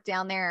classwork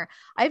down there.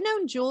 I've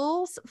known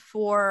Jules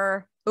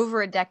for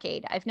over a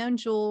decade. I've known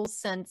Jules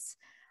since,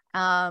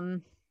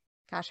 I'm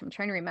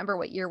trying to remember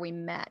what year we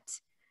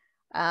met.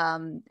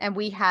 And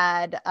we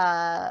had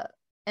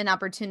an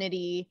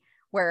opportunity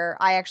where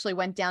I actually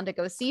went down to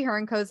go see her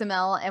in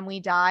Cozumel, and we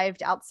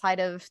dived outside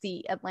of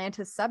the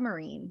Atlantis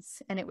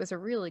submarines, and it was a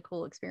really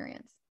cool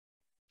experience.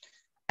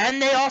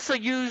 And they also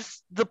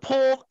use the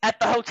pool at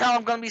the hotel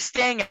I'm going to be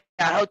staying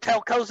at,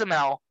 Hotel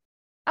Cozumel.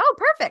 Oh,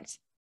 perfect.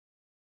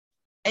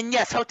 And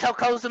yes, Hotel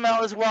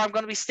Cozumel is where I'm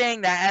going to be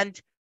staying at.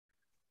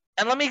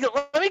 And let me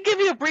give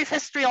you a brief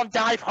history on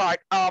Dive Heart,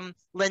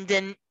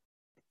 Linden.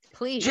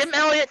 Please. Jim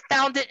Elliott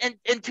found it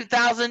in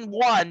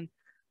 2001.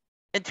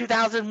 In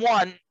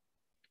 2001,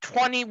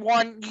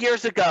 21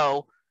 years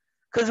ago,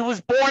 because it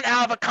was born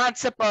out of a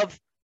concept of,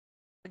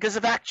 because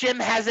of that Jim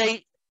has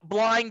a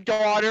blind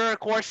daughter. Of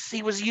course,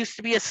 he was used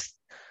to be a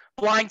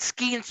blind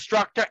ski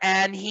instructor,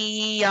 and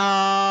he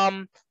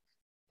thought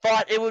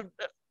it would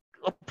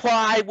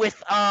apply with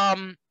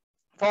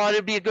thought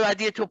it'd be a good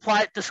idea to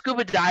apply it to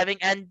scuba diving,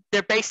 and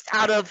they're based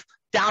out of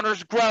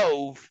Downers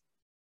Grove.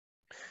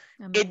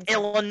 Amazing. In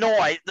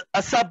Illinois,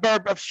 a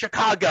suburb of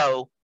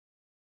Chicago.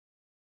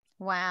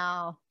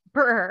 Wow.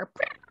 Brr.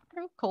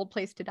 Cold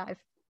place to dive.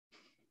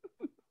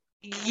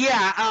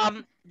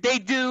 Yeah, they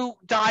do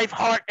dive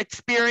heart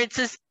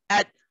experiences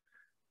at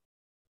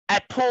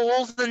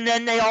pools, and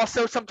then they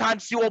also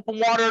sometimes do open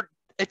water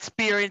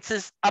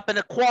experiences up in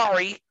a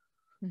quarry.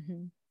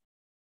 Mm-hmm.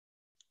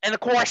 And of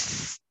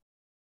course,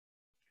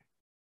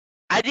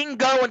 I didn't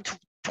go in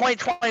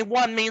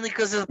 2021 mainly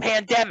because of the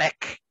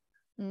pandemic.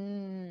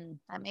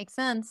 That makes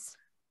sense.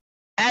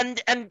 And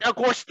of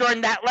course,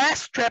 during that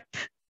last trip,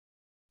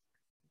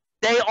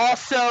 they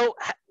also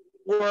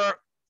were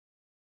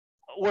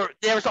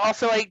there was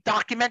also a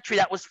documentary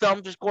that was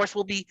filmed, which of course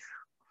will be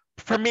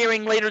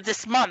premiering later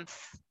this month.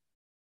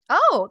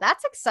 Oh,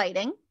 that's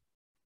exciting.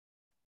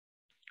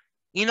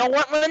 You know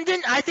what,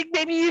 Linden? I think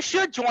maybe you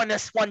should join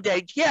us one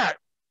day. Yeah,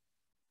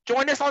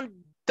 join us on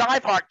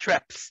Dive Heart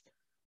trips.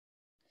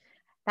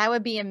 That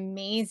would be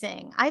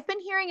amazing. I've been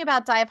hearing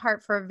about Dive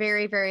Heart for a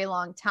very, very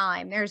long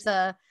time. There's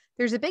a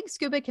big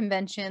scuba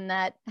convention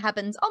that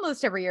happens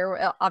almost every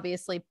year.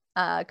 Obviously,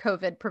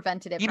 COVID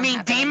prevented it. You mean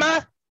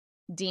DEMA?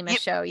 DEMA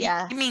show,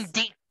 yeah. You mean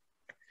DEMA?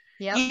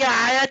 Yep. Yeah,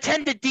 I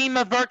attended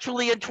DEMA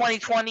virtually in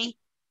 2020.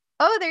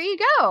 Oh, there you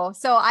go.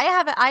 So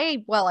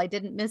I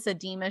didn't miss a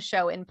DEMA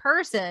show in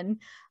person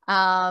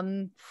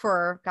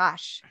for,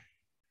 gosh,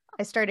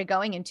 I started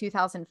going in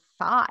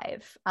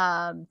 2005.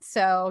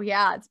 So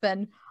yeah, it's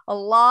been a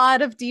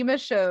lot of DEMA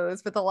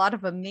shows with a lot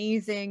of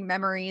amazing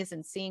memories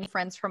and seeing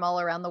friends from all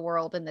around the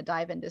world in the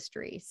dive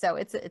industry. So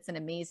it's an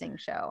amazing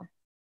show.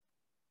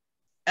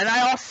 And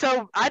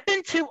I've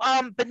been to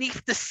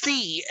Beneath the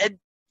Sea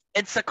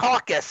in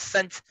Secaucus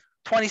since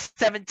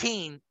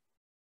 2017.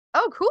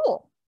 Oh,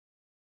 cool.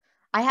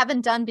 I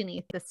haven't done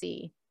Beneath the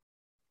Sea.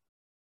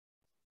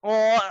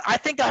 Well, I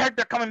think I heard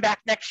they're coming back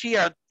next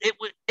year.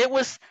 It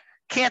was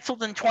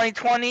canceled in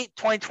 2020,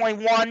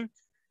 2021,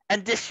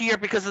 and this year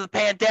because of the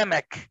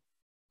pandemic.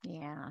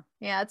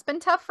 Yeah, it's been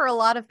tough for a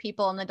lot of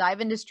people, and the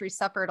dive industry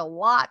suffered a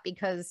lot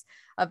because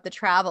of the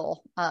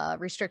travel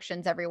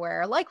restrictions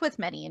everywhere, like with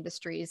many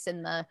industries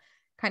in the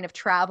kind of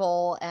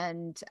travel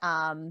and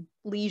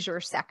leisure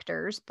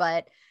sectors.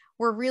 But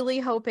we're really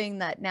hoping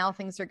that now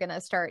things are going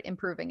to start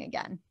improving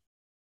again.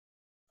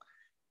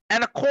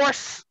 And of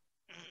course,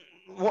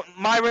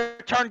 my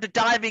return to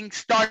diving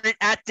started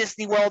at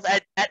Disney World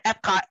at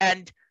Epcot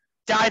and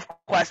Dive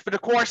Quest. But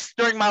of course,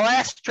 during my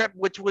last trip,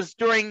 which was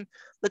during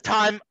the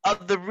time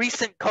of the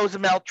recent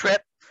Cozumel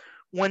trip,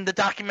 when the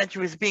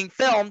documentary was being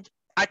filmed,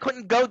 I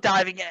couldn't go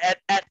diving at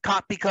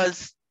Epcot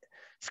because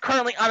it's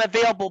currently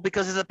unavailable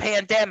because of the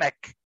pandemic.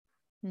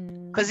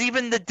 Because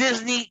even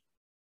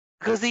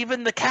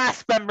the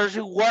cast members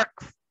who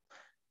work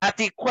at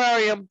the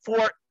aquarium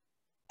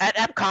at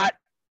Epcot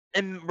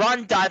and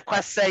run Dive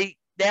Quest say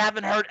they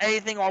haven't heard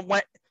anything on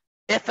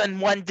if and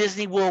when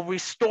Disney will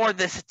restore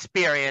this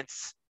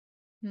experience.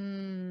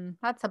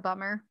 That's a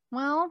bummer.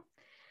 Well,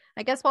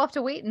 I guess we'll have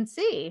to wait and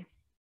see.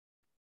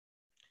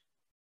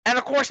 And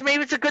of course,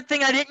 maybe it's a good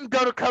thing I didn't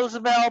go to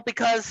Cozumel,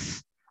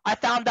 because I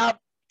found out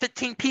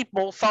 15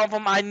 people, some of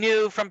them I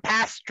knew from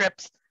past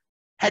trips,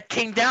 had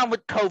came down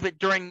with COVID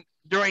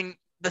during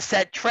the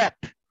said trip.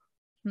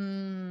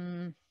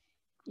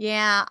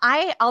 Yeah,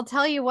 I'll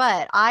tell you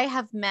what, I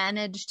have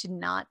managed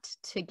not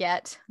to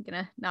get, I'm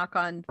gonna knock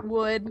on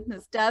wood,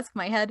 this desk,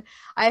 my head.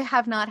 I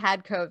have not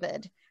had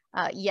COVID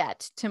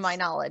yet, to my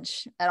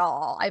knowledge, at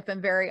all. I've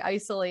been very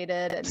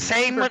isolated and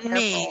same with careful.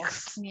 me.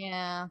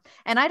 Yeah,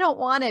 and I don't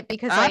want it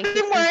because I've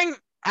been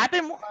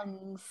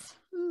lungs.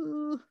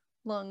 Ooh,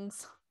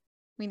 lungs.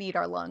 We need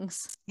our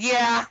lungs.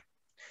 Yeah,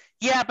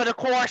 but of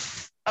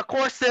course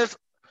there's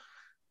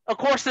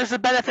a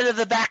benefit of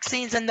the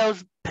vaccines and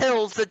those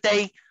pills that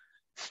they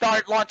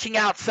start launching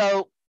out,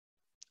 so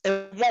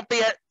it won't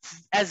be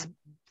as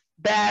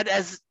bad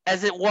as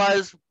it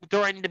was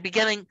during the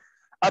beginning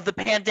of the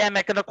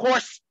pandemic. And of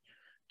course,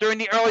 during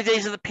the early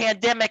days of the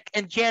pandemic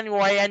in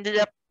January, I ended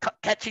up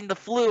catching the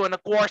flu, and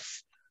of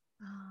course,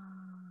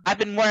 I've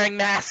been wearing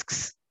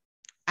masks.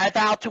 I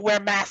vowed to wear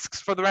masks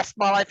for the rest of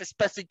my life,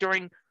 especially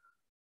during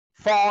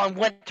fall and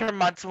winter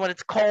months when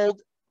it's cold,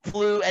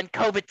 flu, and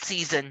COVID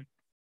season.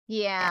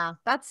 Yeah,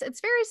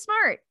 it's very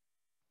smart.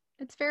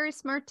 It's very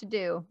smart to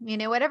do. You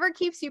know, whatever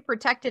keeps you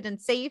protected and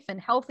safe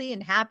and healthy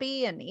and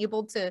happy and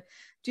able to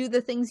do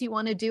the things you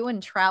want to do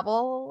and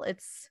travel,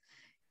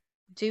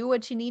 do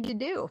what you need to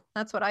do.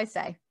 That's what I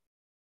say.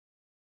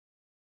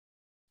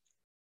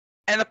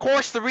 And of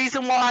course, the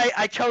reason why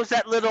I chose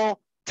that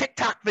little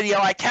TikTok video,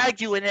 I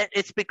tagged you in it,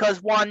 it's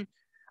because one,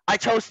 I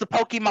chose the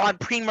Pokemon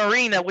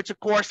Primarina, which of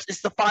course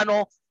is the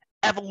final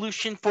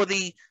evolution for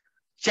the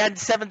Gen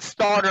 7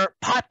 starter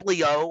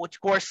Poplio, which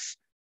of course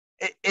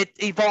it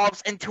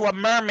evolves into a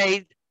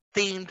mermaid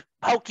themed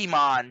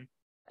Pokemon.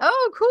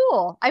 Oh,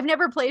 cool. I've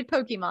never played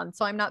Pokemon,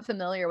 so I'm not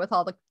familiar with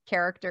all the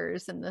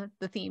characters and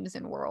the themes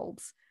and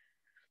worlds.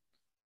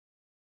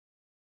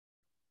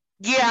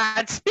 Yeah,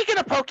 and speaking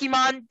of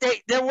Pokemon,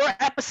 there were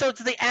episodes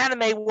of the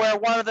anime where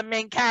one of the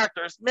main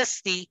characters,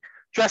 Misty,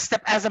 dressed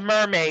up as a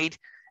mermaid.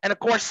 And of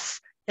course,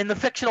 in the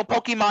fictional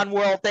Pokemon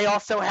world, they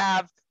also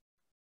have,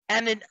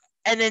 and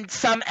in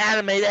some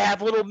anime, they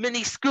have little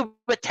mini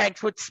scuba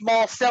tanks with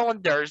small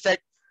cylinders that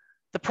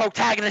the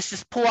protagonists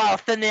just pull out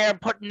of thin air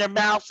and put in their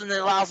mouths, and it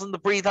allows them to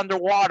breathe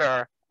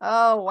underwater.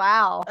 Oh,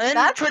 wow. And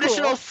that's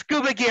traditional cool.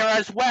 scuba gear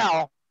as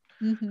well.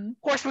 Mm-hmm.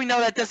 Of course, we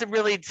know that doesn't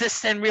really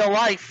exist in real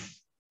life.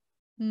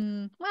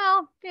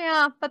 Well,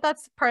 yeah, but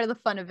that's part of the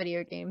fun of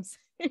video games.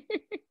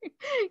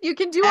 You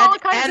can do all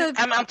kinds of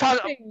I'm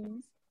talking.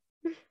 things.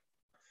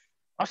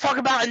 I was talking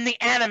about in the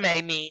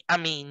anime. I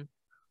mean.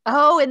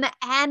 Oh, in the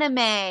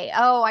anime.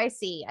 Oh, I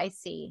see.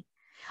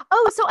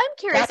 Oh, so I'm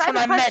curious. That's I have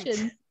what a I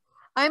question.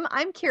 meant.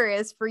 I'm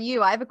curious for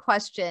you. I have a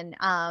question.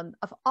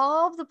 Of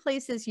all of the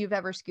places you've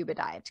ever scuba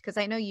dived, because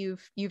I know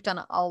you've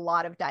done a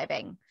lot of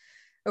diving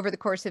over the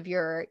course of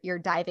your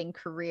diving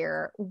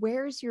career.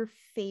 Where's your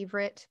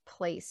favorite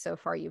place so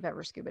far you've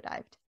ever scuba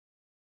dived?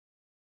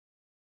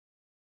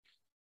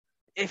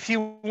 If you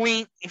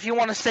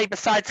want to say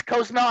besides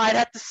Cozumel, I'd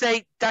have to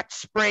say Dutch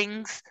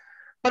Springs.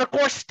 But of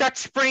course, Dutch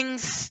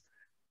Springs,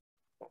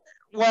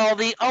 well,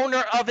 the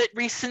owner of it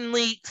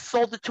recently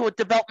sold it to a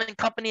development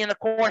company, and of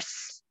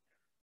course,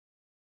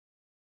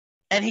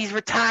 and he's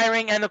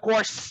retiring, and of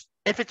course,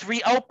 if it's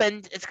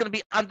reopened, it's going to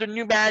be under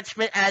new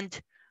management, and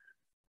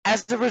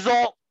as a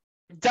result,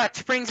 Dutch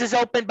Springs is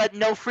open, but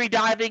no free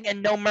diving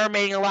and no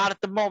mermaiding allowed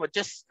at the moment.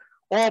 Just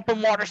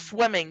open water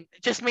swimming,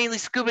 just mainly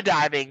scuba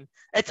diving.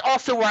 It's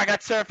also where I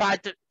got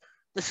certified to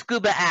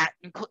scuba at,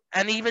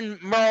 and even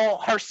Merle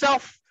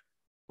herself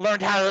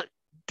learned how to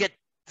get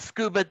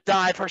scuba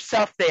dive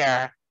herself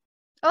there.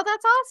 Oh,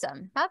 that's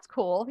awesome. That's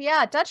cool.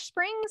 Yeah, Dutch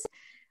Springs.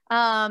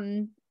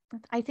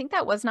 I think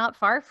that was not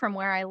far from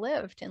where I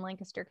lived in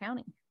Lancaster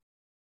County.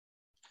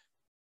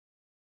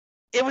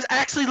 It was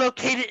actually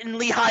located in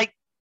Lehigh.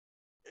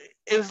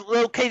 It's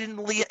located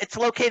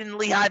in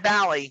Lehigh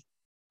Valley.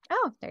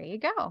 Oh, there you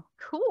go.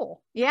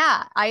 Cool.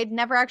 Yeah, I had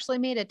never actually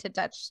made it to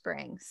Dutch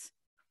Springs.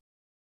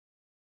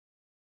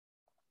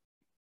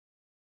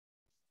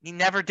 You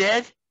never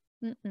did?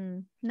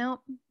 No,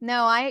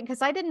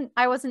 because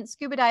I wasn't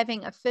scuba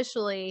diving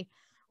officially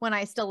when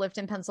I still lived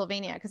in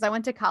Pennsylvania, because I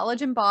went to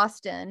college in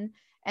Boston,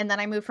 and then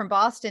I moved from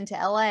Boston to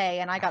LA,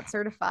 and I got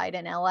certified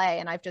in LA,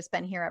 and I've just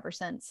been here ever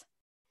since.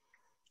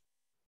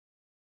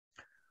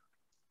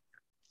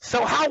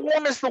 So how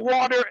warm is the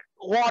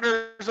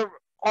waters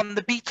on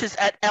the beaches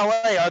at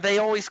LA? Are they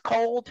always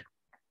cold?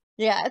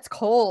 Yeah, it's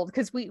cold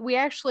because we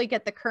actually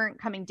get the current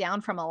coming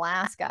down from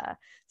Alaska.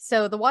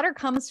 So the water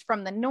comes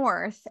from the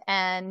north,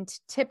 and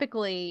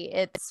typically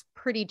it's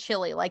pretty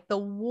chilly. Like the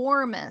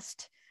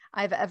warmest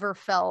I've ever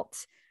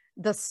felt,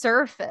 the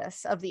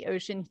surface of the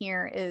ocean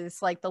here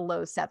is like the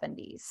low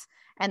 70s.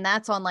 And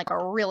that's on like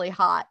a really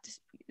hot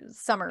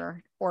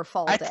summer or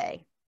fall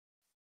day.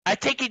 I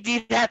take it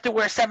you'd have to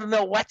wear 7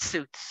 mil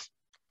wetsuits.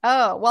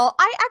 Oh, well,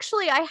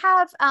 I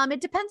have,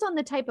 it depends on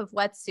the type of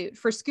wetsuit.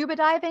 For scuba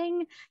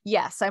diving,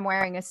 yes, I'm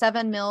wearing a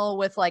 7 mil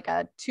with like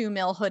a 2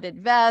 mil hooded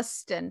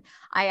vest. And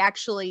I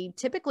actually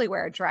typically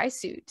wear a dry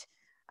suit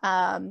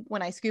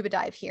when I scuba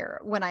dive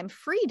here. When I'm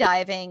free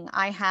diving,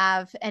 I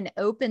have an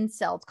open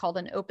cell. It's called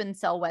an open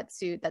cell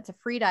wetsuit. That's a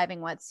free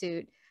diving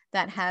wetsuit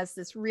that has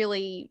this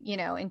really,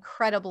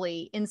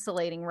 incredibly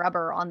insulating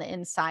rubber on the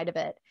inside of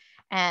it.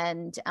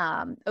 And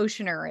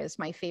Oceaner is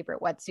my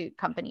favorite wetsuit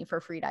company for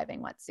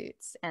freediving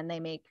wetsuits. And they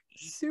make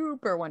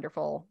super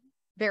wonderful,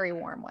 very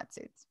warm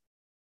wetsuits.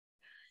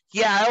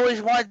 Yeah,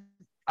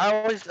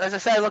 as I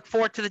said, I look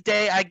forward to the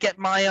day I get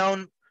my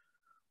own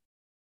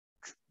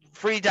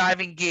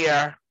freediving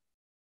gear.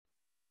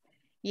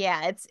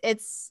 Yeah,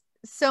 it's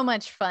so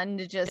much fun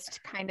to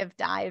just kind of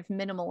dive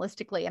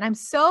minimalistically. And I'm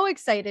so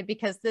excited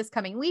because this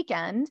coming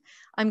weekend,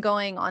 I'm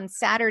going on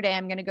Saturday.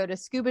 I'm going to go to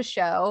Scuba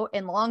Show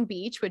in Long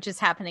Beach, which is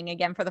happening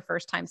again for the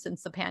first time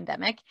since the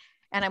pandemic.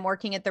 And I'm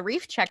working at the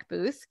Reef Check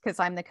booth because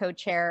I'm the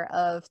co-chair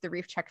of the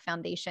Reef Check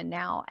Foundation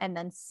now. And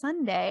then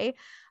Sunday,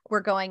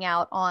 we're going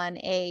out on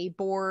a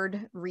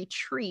board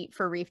retreat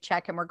for Reef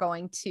Check, and we're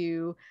going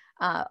to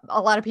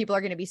a lot of people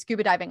are going to be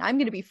scuba diving. I'm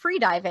going to be free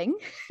diving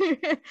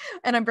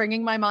and I'm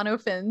bringing my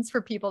monofins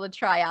for people to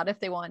try out if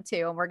they want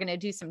to. And we're going to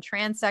do some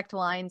transect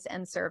lines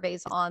and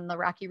surveys on the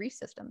rocky reef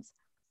systems.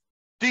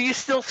 Do you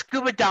still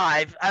scuba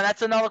dive?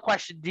 That's another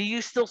question. Do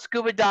you still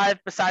scuba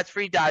dive besides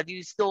free dive? Do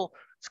you still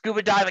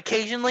scuba dive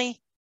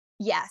occasionally?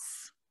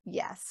 Yes,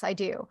 I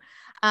do.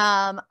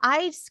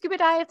 I scuba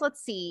dived,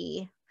 let's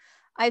see.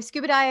 I've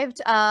scuba dived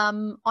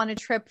on a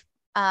trip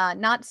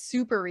not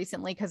super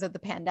recently because of the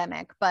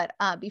pandemic, but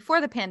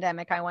before the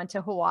pandemic, I went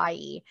to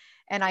Hawaii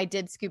and I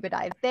did scuba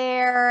dive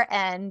there,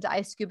 and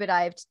I scuba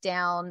dived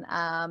down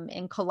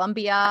in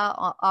Colombia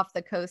off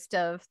the coast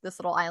of this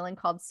little island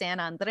called San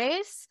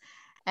Andres.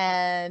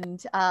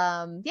 And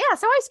yeah,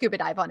 so I scuba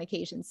dive on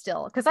occasion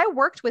still, because I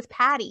worked with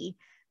Patty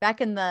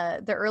back in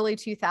the early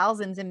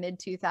 2000s and mid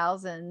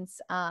 2000s.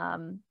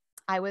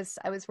 I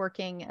was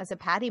working as a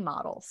Patty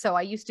model, so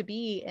I used to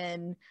be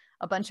in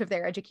a bunch of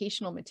their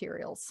educational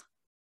materials.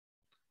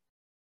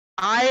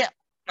 As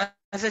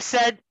I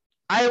said,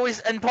 I always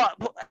and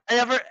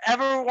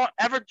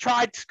ever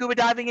tried scuba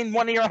diving in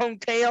one of your own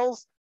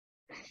tails?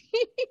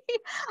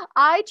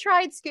 I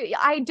tried scuba.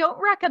 I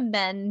don't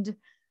recommend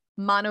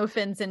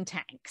monofins and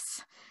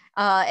tanks.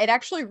 It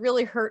actually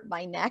really hurt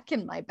my neck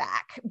and my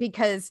back,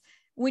 because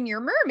when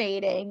you're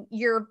mermaiding,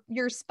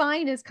 your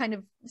spine is kind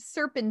of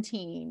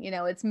serpentine, you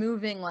know, it's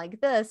moving like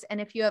this.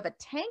 And if you have a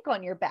tank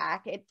on your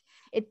back,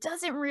 it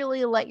doesn't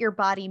really let your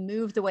body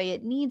move the way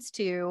it needs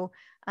to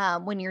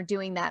when you're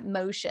doing that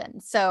motion.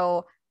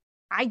 So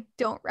I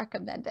don't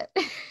recommend it.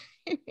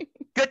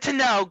 Good to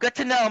know. Good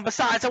to know. And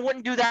besides, I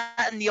wouldn't do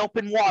that in the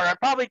open water.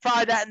 I'd probably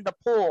try that in the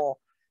pool.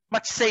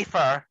 Much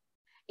safer.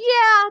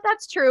 Yeah,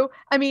 that's true.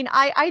 I mean,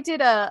 I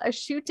did a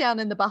shoot down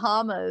in the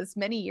Bahamas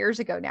many years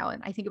ago now,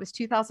 and I think it was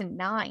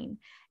 2009.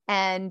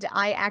 And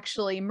I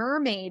actually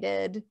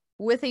mermaided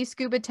with a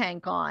scuba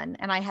tank on,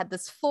 and I had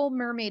this full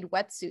mermaid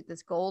wetsuit,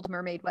 this gold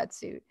mermaid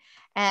wetsuit.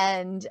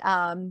 And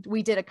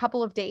we did a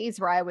couple of days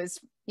where I was,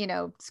 you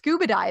know,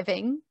 scuba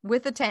diving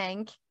with a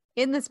tank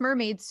in this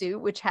mermaid suit,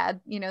 which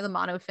had, you know, the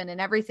monofin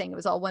and everything. It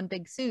was all one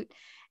big suit.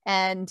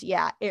 And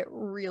yeah, it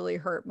really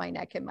hurt my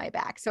neck and my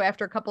back. So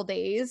after a couple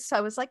days,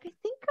 I was like, I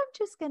think I'm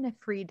just going to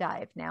free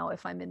dive now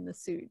if I'm in the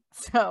suit.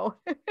 So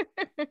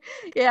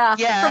yeah,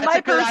 from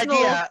my personal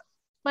idea.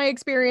 My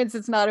experience,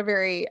 it's not a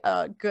very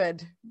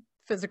good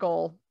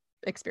physical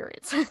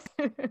experience.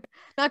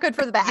 Not good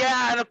for the back.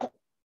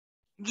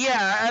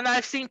 Yeah, and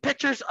I've seen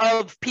pictures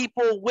of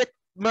people with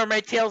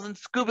mermaid tails and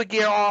scuba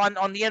gear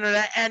on the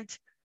internet. And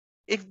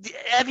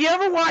have you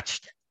ever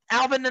watched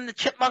Alvin and the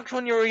Chipmunks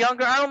when you were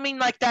younger? I don't mean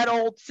like that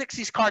old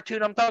 60s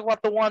cartoon. I'm talking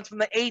about the ones from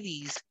the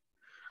 80s.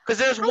 Because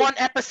there's one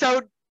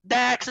episode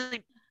that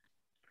actually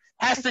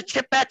has the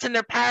Chipettes and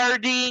they're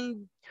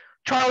parodying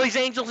Charlie's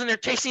Angels and they're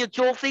chasing a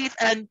jewel thief.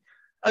 And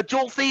the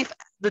jewel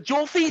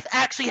thief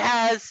actually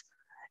has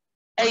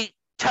a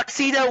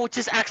tuxedo, which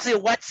is actually a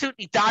wetsuit.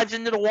 He dives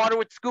into the water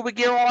with scuba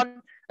gear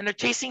on, and they're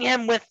chasing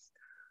him with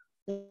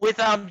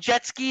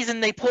jet skis,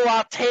 and they pull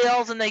out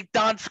tails and they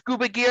don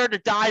scuba gear to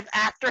dive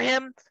after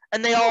him.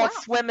 And they all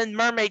swim in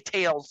mermaid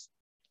tails.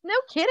 No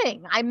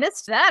kidding. I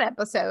missed that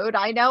episode.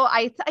 I know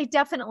I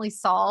definitely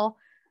saw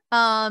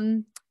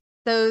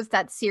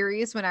that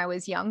series when I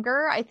was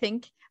younger, I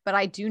think, but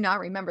I do not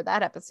remember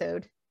that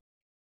episode.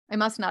 I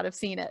must not have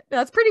seen it.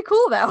 That's pretty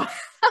cool though.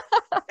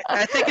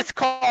 I think it's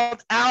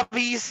called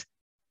Alvy's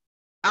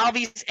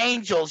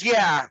Angels.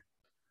 Yeah.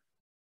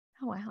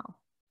 Oh wow.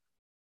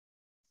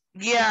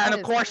 Yeah, and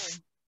of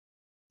course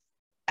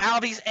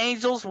Alvy's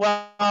Angels,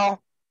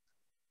 well,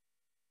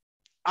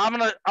 I'm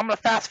gonna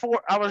fast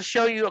forward. I'm gonna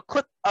show you a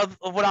clip of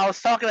what I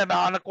was talking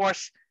about, and of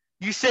course,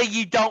 you say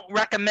you don't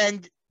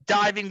recommend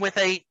diving with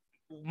a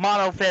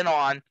monofin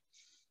on.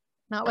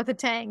 Not with a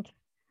tank.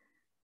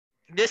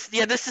 This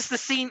is the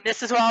scene.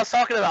 This is what I was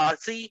talking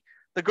about. See,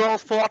 the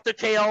girls pull up their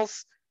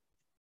tails.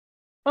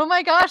 Oh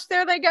my gosh,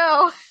 there they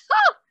go.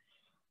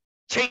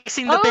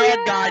 Chasing the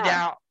bad guy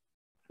down.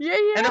 Yeah.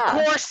 And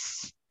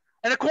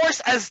of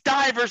course, as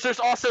divers,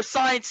 there's also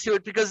science to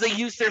it because they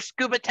use their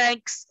scuba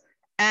tanks.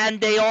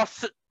 And they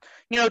also,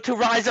 you know, to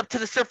rise up to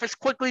the surface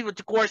quickly, which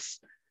of course,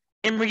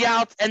 in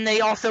reality, and they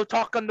also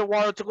talk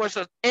underwater, which of course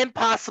is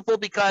impossible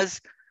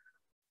because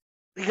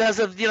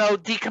of, you know,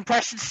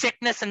 decompression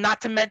sickness, and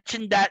not to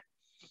mention that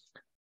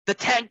the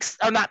tanks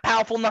are not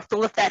powerful enough to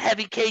lift that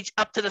heavy cage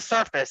up to the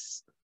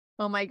surface.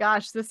 Oh my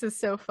gosh, this is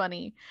so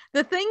funny.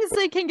 The things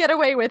they can get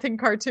away with in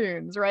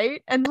cartoons,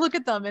 right? And look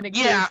at them in a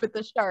cage with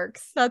the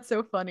sharks. That's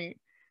so funny.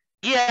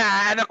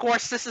 Yeah, and of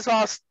course, this is what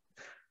I was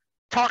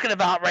talking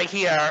about right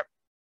here.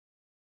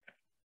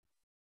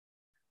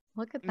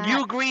 Look at that.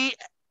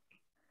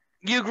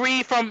 You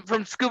agree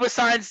from scuba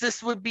science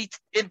this would be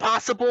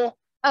impossible?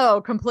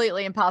 Oh,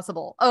 completely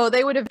impossible. Oh,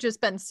 they would have just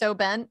been so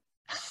bent.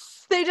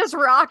 They just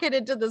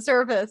rocketed to the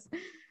surface.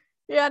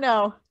 Yeah,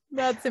 no,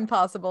 that's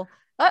impossible.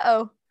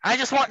 Uh-oh. I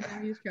just want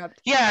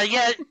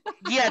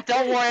Yeah,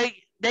 don't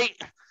worry. They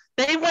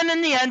win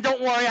in the end,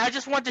 don't worry. I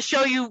just wanted to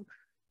show you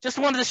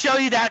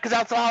that because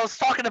that's what I was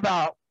talking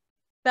about.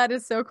 That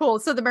is so cool.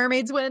 So the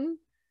mermaids win?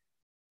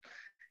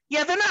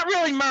 Yeah, they're not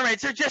really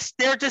mermaids.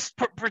 They're just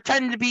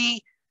pretending to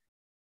be,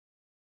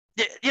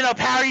 you know,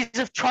 parodies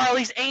of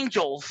Charlie's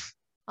Angels.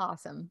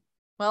 Awesome.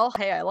 Well,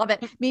 hey, I love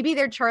it. Maybe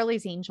they're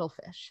Charlie's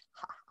angelfish.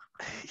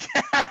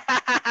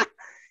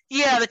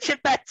 Yeah, the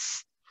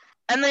Chipettes.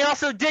 And they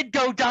also did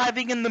go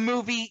diving in the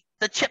movie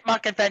The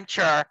Chipmunk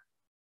Adventure.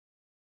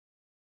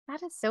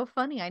 That is so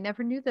funny. I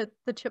never knew that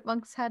the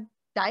Chipmunks had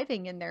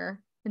diving in their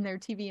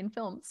TV and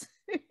films.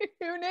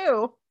 Who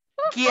knew?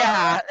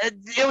 Yeah,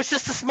 it was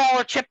just the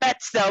smaller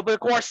chipettes though. But of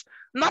course,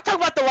 I'm not talking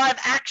about the live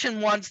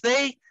action ones.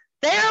 They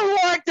are more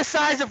like the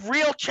size of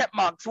real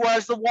chipmunks,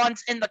 whereas the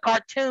ones in the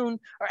cartoon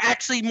are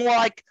actually more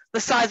like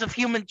the size of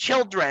human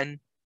children.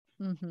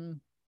 Mm-hmm.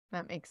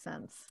 That makes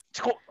sense.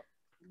 It's cool.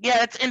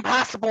 Yeah, it's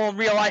impossible in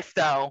real life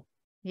though.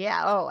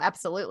 Yeah. Oh,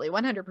 absolutely.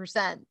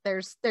 100%.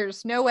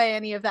 There's no way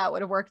any of that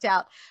would have worked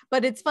out.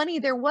 But it's funny.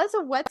 There was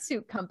a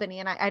wetsuit company,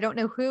 and I don't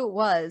know who it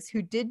was,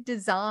 who did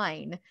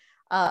design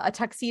a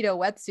tuxedo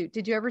wetsuit.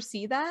 Did you ever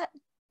see that?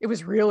 It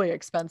was really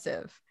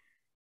expensive.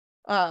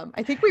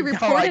 I think we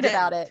reported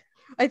about it.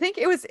 I think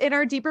it was in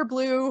our Deeper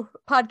Blue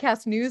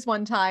podcast news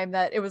one time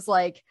that it was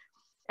like,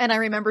 and I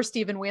remember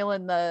Stephen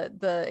Whelan,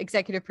 the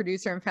executive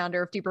producer and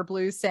founder of Deeper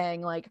Blue,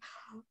 saying like,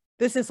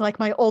 this is like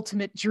my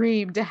ultimate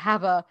dream to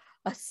have a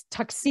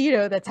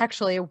tuxedo that's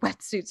actually a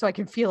wetsuit so I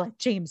can feel like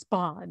James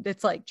Bond.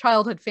 It's like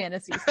childhood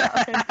fantasy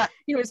stuff. And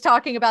he was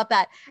talking about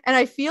that. And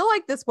I feel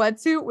like this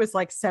wetsuit was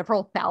like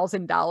several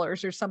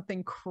 $1,000s or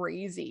something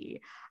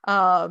crazy.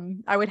 I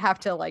would have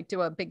to like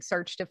do a big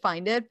search to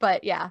find it,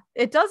 but yeah,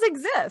 it does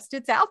exist.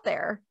 It's out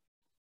there.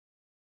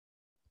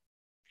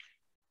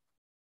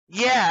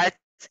 Yeah,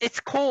 it's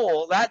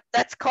cool.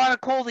 That's kind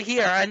of cool to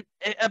hear. And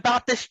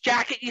about this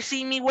jacket you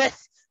see me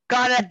with,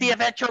 got at the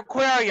Adventure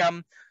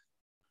Aquarium.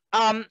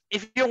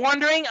 If you're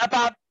wondering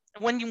about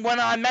when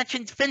I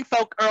mentioned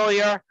Finfolk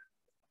earlier,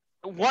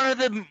 one of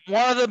the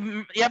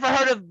you ever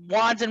heard of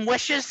Wands and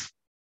Wishes?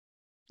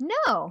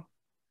 No.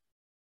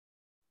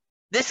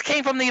 This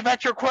came from the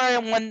Adventure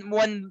Aquarium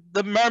when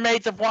the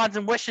mermaids of Wands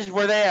and Wishes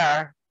were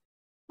there.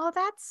 Oh,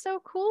 that's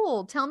so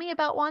cool. Tell me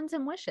about Wands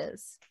and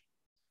Wishes.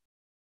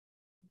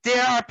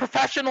 They're a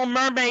professional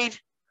mermaid.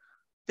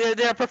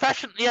 They're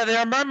professional. Yeah,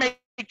 they're a mermaid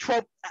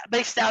trope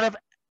based out of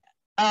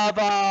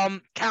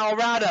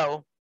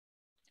Colorado.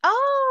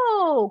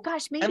 Oh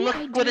gosh, maybe And look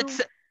I what do.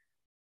 it's.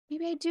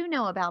 Maybe I do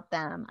know about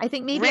them. I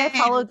think maybe Read. I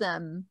followed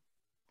them.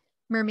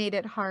 Mermaid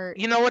at Heart.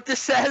 You know what this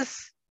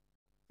says?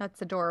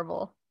 That's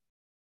adorable.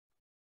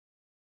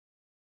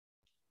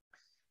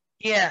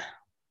 Yeah.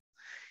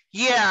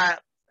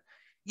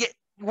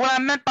 What I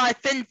meant by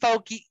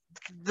Finfolk,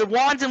 the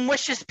Wands and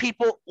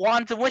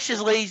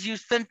Wishes ladies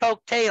use Finfolk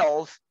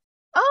tails.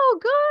 Oh,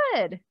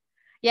 good.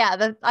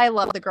 Yeah, I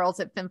love the girls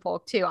at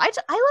Finfolk too. I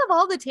love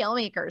all the tail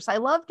makers. I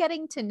love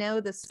getting to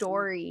know the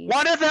stories.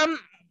 One of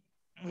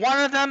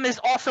them is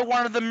also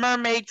one of the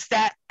mermaids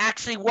that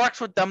actually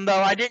works with them,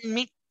 though I didn't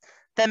meet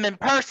them in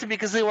person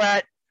because they were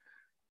at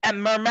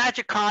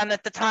Mermagicon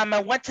at the time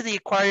I went to the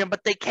aquarium,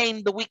 but they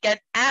came the weekend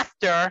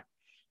after,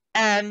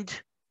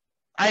 and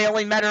I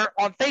only met her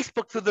on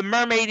Facebook through the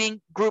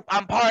mermaiding group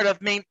I'm part of,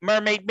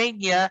 Mermaid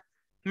Mania,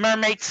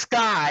 Mermaid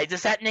Sky.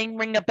 Does that name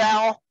ring a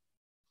bell?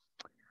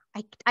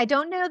 I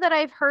don't know that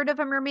I've heard of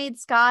a Mermaid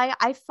Sky.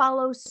 I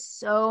follow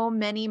so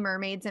many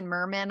mermaids and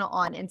mermen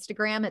on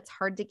Instagram. It's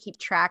hard to keep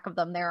track of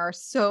them. There are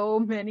so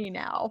many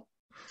now.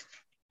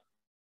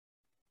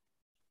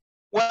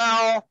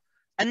 Well,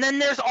 and then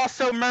there's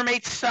also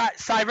Mermaid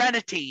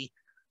Serenity.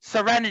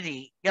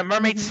 Yeah,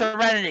 Mermaid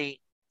Serenity.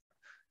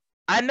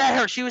 I met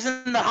her. She was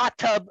in the hot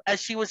tub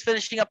as she was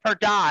finishing up her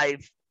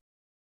dive.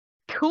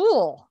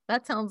 Cool.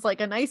 That sounds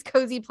like a nice,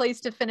 cozy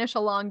place to finish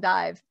a long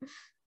dive.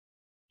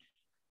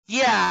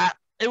 Yeah,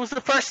 it was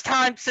the first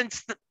time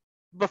since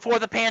before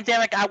the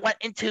pandemic I went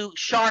into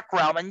Shark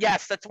Realm. And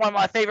yes, that's one of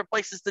my favorite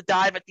places to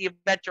dive at the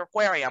Adventure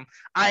Aquarium.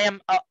 I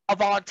am a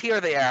volunteer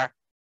there.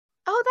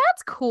 Oh,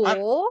 that's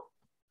cool.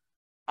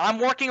 I'm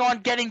working on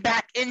getting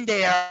back in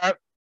there,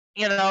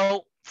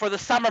 for the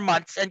summer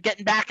months and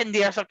getting back in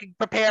there so I can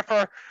prepare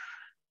for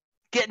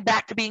getting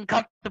back to being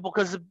comfortable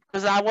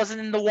because I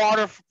wasn't in the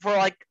water for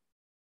like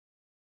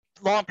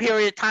long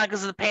period of time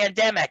because of the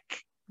pandemic.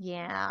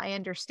 Yeah, I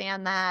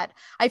understand that.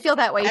 I feel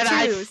that way And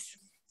too.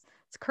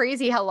 It's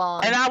crazy how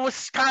long. And I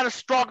was kind of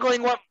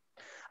struggling with.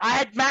 I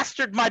had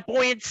mastered my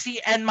buoyancy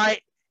and my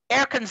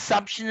air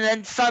consumption, and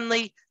then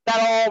suddenly that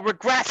all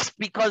regressed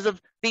because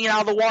of being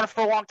out of the water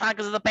for a long time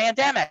because of the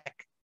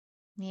pandemic.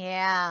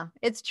 Yeah,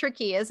 it's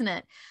tricky, isn't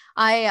it?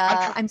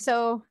 I'm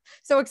so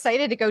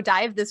excited to go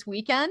dive this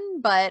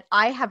weekend, but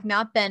I have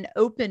not been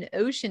open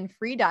ocean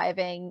free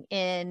diving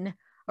in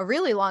a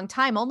really long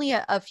time. Only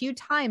a few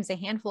times, a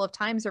handful of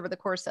times over the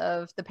course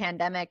of the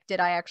pandemic did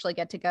I actually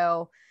get to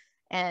go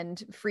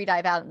and free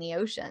dive out in the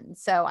ocean.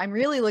 So I'm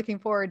really looking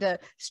forward to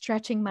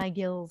stretching my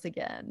gills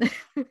again.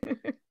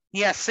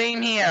 Yeah,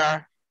 same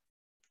here.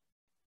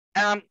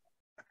 And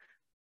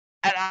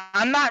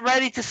I'm not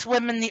ready to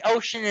swim in the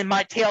ocean in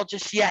my tail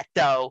just yet,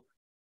 though,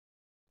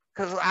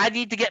 because I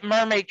need to get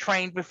mermaid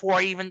trained before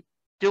even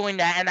doing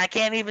that, and I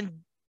can't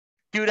even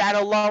do that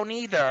alone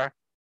either.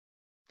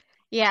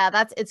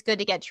 Yeah, it's good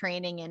to get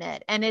training in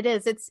it. And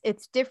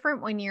it's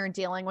different when you're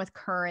dealing with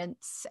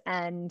currents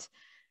and,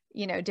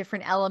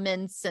 different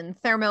elements and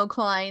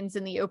thermoclines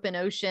in the open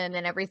ocean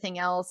and everything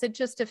else. It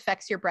just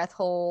affects your breath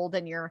hold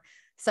and your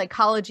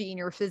psychology and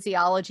your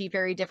physiology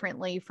very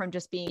differently from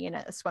just being in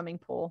a swimming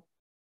pool.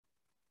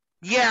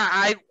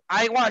 Yeah,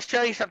 I want to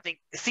show you something.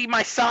 See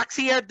my socks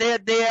here?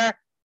 They're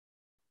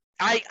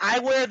I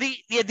wear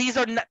these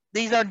are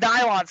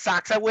nylon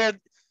socks. I wear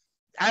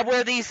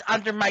these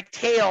under my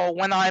tail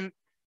when I'm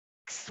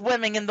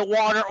swimming in the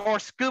water or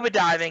scuba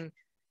diving,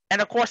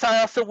 and of course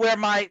I also wear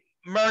my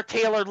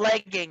Tailor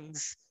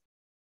leggings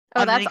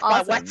Oh, that's underneath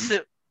my awesome.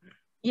 wetsuit.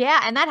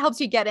 Yeah, and that helps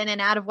you get in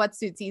and out of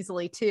wetsuits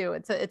easily too.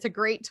 It's a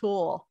great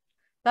tool.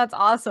 That's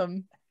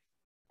awesome.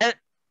 And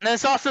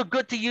it's also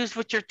good to use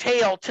with your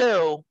tail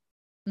too.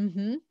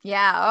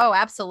 Yeah. Oh,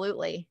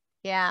 absolutely.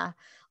 Yeah.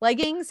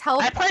 Leggings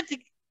help I plan to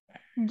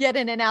get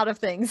in and out of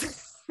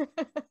things.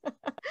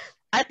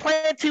 I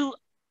plan to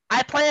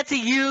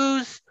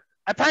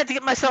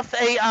get myself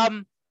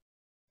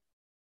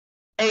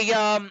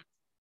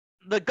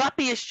the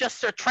guppy is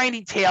just a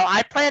training tail.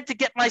 I plan to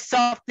get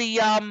myself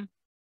the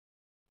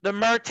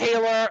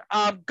Tailor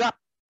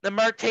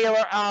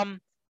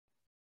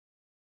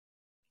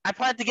I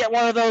plan to get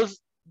one of those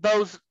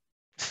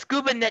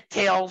scuba knit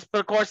tails, but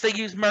of course they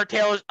use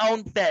Tailor's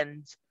own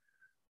fins.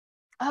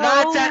 Oh,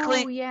 not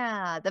exactly.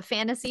 Yeah, the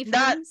fantasy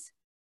Not, fins.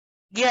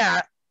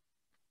 Yeah.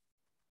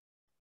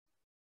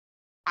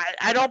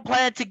 I don't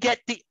plan to get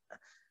the.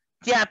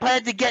 Yeah, I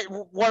plan to get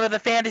one of the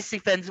fantasy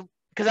fins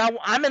because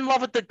I'm in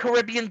love with the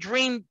Caribbean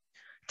Dream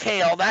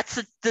tail. That's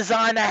the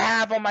design I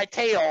have on my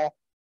tail.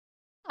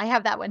 I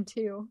have that one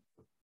too.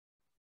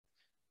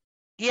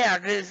 Yeah,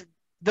 there's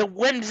the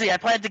Whimsy. I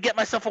plan to get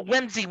myself a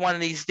Whimsy one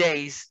of these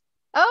days.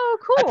 Oh,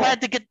 cool. I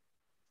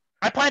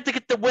plan to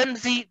get the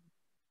Whimsy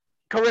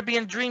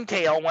Caribbean Dream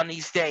tail one of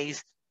these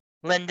days.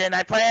 Linden,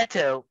 I plan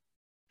to.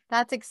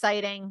 That's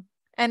exciting.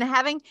 And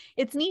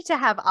it's neat to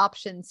have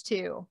options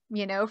too,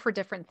 for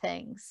different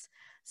things.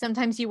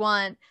 Sometimes you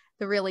want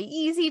the really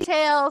easy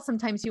tail.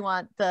 Sometimes you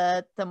want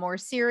the more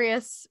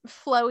serious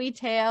flowy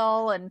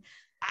tail. And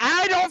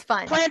I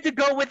don't plan to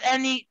go with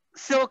any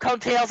silicone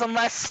tails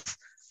unless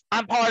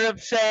I'm part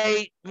of,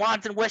 say,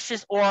 Wands and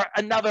Wishes or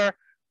another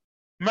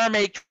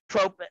mermaid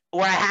trope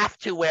where I have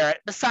to wear it.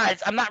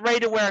 Besides, I'm not ready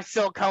to wear a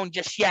silicone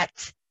just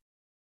yet.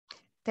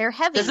 They're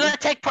heavy. Doesn't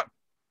it take...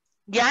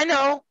 Yeah, I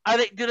know.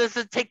 Does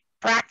it take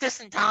practice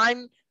and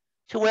time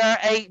to wear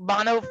a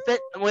monofin,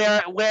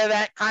 wear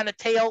that kind of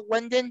tail,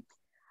 Linden?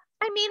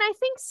 I mean, I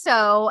think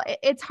so.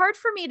 It's hard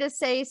for me to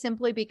say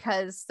simply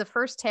because the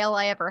first tail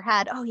I ever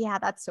had, oh yeah,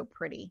 that's so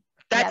pretty.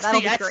 That's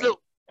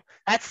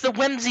the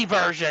Whimsy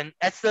version.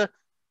 That's the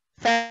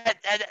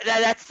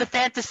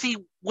fantasy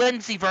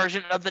Whimsy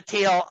version of the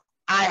tail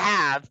I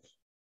have.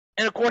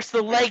 And of course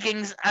the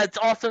leggings, it's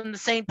also in the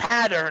same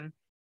pattern.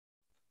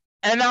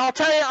 And I'll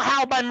tell you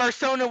how my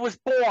Mersona was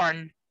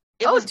born.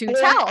 It was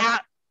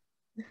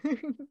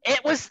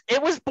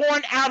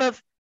born out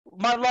of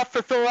my love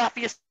for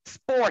Philadelphia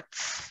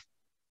sports.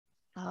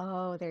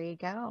 Oh, there you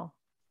go.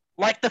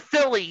 Like the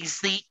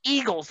Phillies, the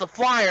Eagles, the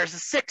Flyers, the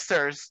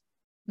Sixers.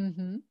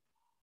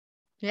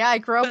 Yeah, I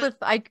grew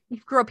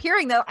up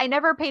hearing though. I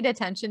never paid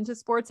attention to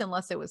sports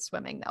unless it was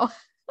swimming though.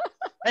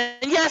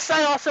 And yes,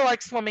 I also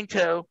like swimming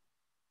too.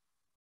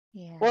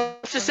 Yeah. Well,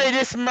 let's just say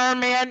this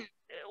merman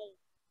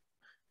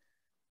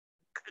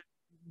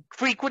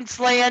frequents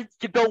land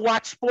to go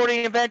watch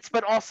sporting events,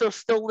 but also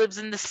still lives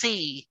in the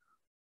sea.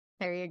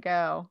 There you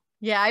go.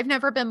 Yeah, I've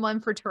never been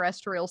one for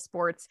terrestrial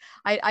sports.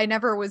 I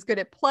never was good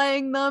at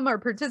playing them or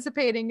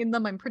participating in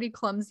them. I'm pretty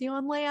clumsy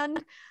on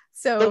land.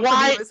 So for me,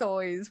 it was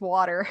always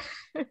water.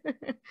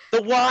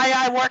 The Y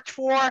I worked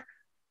for,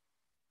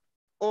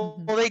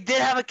 well, they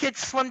did have a kids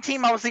swim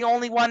team. I was the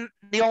only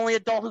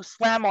adult who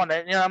swam on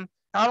it. I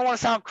don't want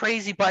to sound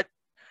crazy, but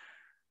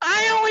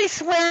I only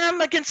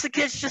swam against the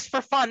kids just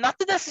for fun, not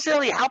to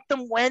necessarily help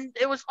them win.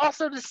 It was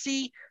also to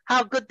see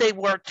how good they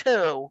were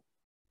too.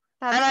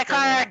 And I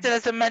kind of acted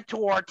as a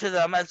mentor to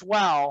them as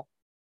well.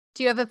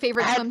 Do you have a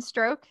favorite swim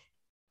stroke?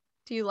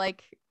 Do you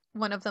like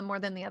one of them more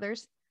than the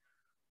others?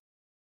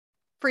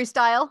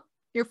 Freestyle?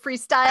 You're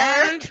freestyler?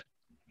 And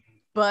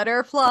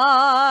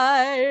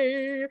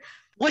butterfly.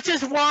 Which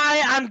is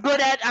why I'm good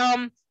at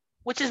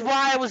which is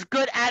why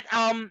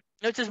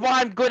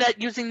I'm good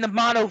at using the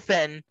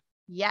monofin.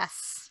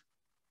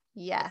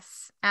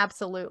 Yes,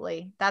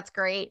 absolutely. That's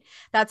great.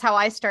 That's how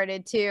I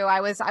started too. I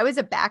was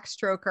a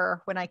backstroker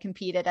when I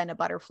competed and a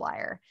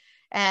butterflyer.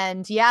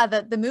 And yeah,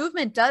 the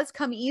movement does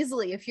come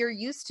easily. If you're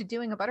used to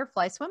doing a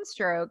butterfly swim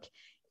stroke,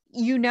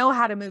 you know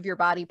how to move your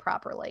body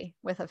properly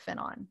with a fin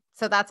on.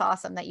 So that's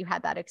awesome that you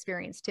had that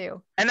experience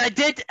too. And I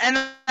did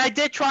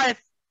try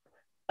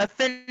a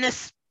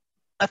Finnish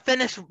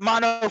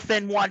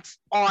monofin once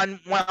when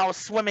I was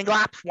swimming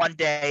laps one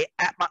day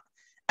at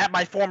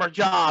my former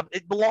job.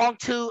 It belonged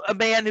to a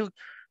man who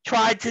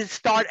tried to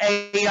start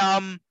a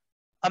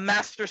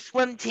master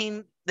swim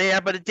team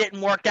there, but it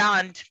didn't work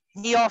out. And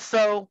he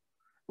also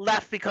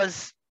left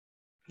because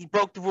he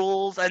broke the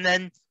rules. And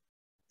then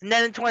in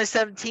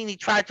 2017, he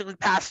tragically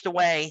passed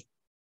away.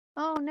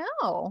 Oh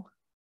no,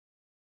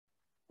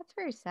 that's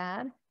very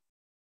sad.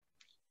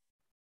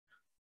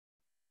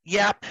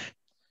 Yep.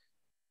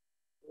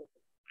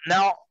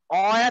 Now,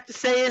 all I have to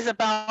say is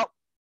about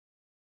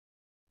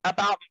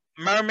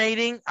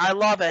mermaiding, I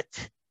love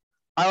it.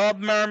 I love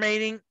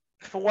mermaiding.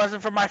 If it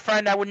wasn't for my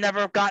friend, I would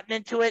never have gotten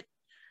into it.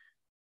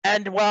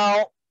 And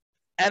well,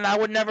 and I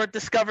would never have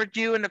discovered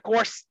you. And of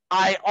course,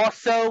 I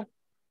also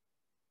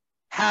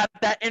had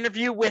that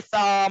interview with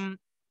you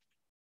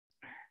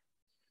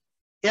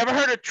ever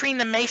heard of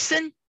Trina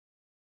Mason?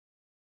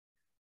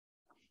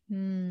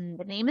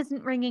 The name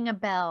isn't ringing a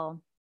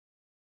bell.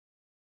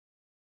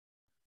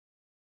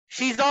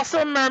 She's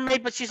also a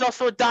mermaid, but she's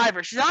also a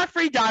diver. She's not a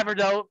free diver,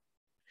 though.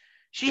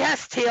 She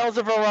has tales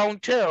of her own,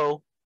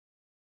 too.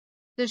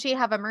 Does she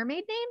have a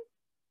mermaid name?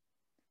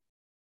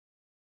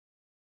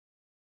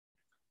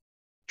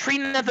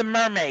 Trina the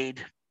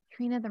Mermaid.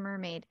 Trina the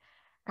Mermaid.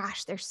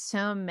 Gosh, there's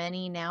so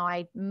many now.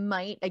 I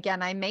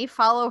may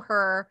follow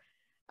her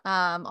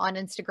on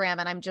Instagram,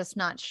 and I'm just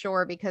not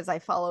sure because I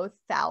follow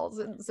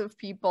thousands of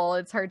people.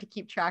 It's hard to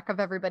keep track of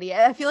everybody.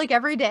 I feel like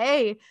every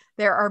day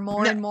there are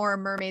more and more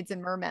mermaids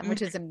and mermen,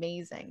 which is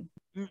amazing.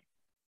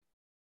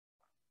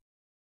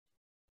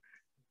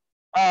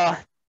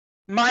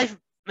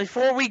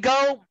 Before we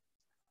go,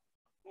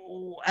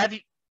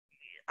 I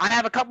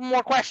have a couple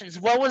more questions.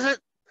 What was it?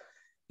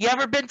 You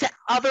ever been to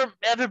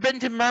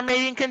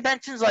mermaiding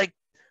conventions like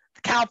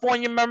the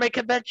California Mermaid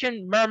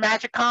Convention,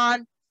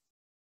 Mermagicon?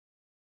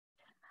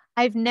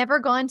 I've never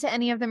gone to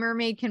any of the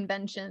mermaid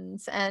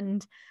conventions,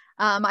 and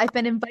I've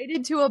been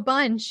invited to a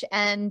bunch,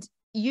 and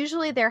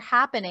usually they're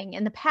happening.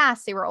 In the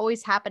past, they were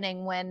always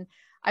happening when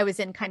I was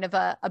in kind of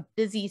a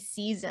busy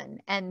season.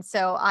 And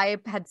so I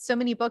had so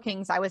many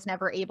bookings, I was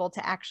never able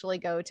to actually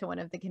go to one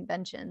of the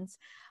conventions.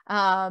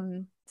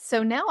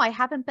 So no, I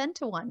haven't been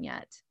to one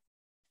yet.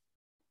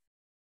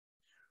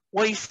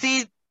 Well, you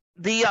see,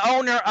 the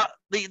owner,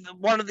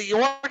 one of the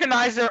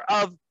organizer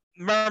of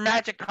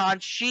Mermagicon,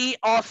 she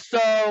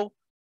also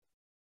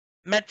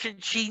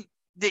mentioned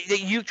that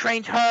you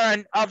trained her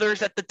and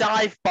others at the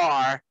dive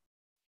bar.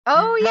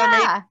 Oh,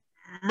 yeah.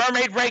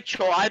 Mermaid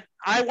Rachel.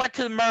 I went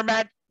to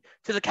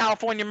the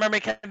California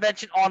Mermaid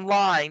Convention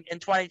online in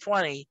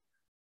 2020.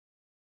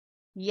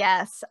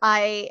 Yes,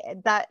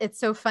 it's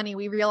so funny.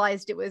 We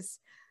realized it was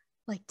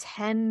like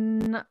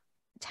 10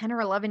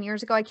 or 11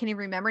 years ago. I can't even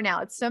remember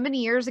now. It's so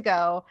many years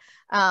ago.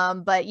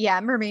 But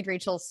yeah, Mermaid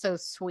Rachel's so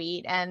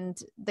sweet. And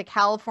the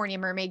California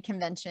Mermaid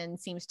Convention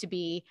seems to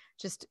be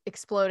just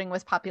exploding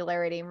with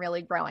popularity and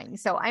really growing.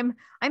 So I'm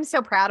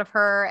so proud of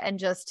her and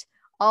just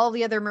all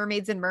the other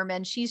mermaids and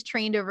mermen she's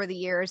trained over the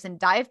years. And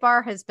Dive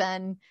Bar has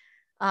been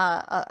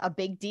a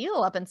big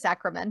deal up in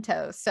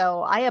Sacramento.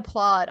 So I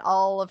applaud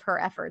all of her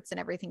efforts and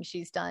everything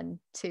she's done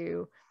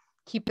to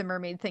keep the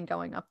mermaid thing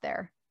going up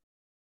there.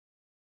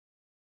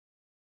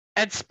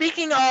 And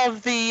speaking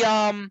of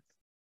the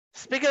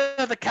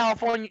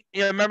California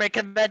Mermaid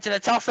Convention,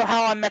 it's also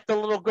how I met the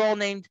little girl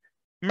named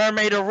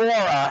Mermaid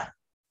Aurora,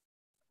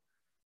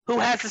 who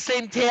has the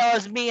same tail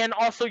as me and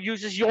also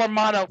uses your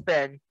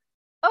monofin.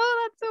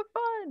 Oh, that's so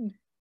fun!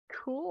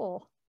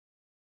 Cool.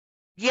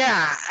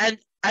 Yeah, and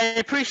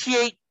I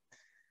definitely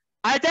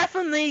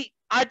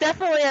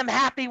am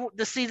happy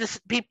to see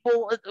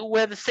people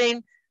with the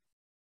same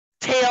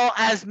tail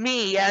as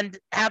me and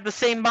have the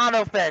same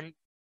monofin.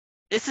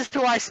 This is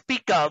who I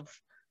speak of.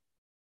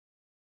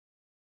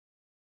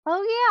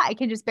 Oh, yeah. I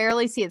can just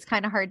barely see. It's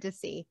kind of hard to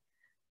see.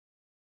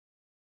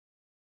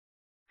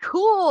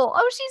 Cool.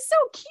 Oh, she's so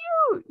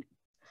cute.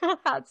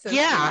 That's so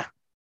yeah. Cute.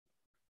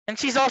 And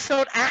she's also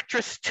an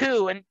actress,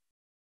 too. And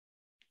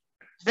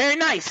very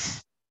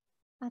nice.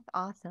 That's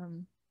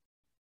awesome.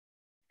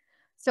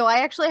 So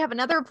I actually have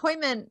another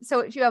appointment. So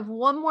if you have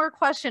one more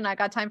question, I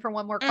got time for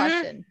one more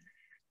question.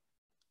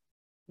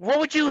 What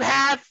would you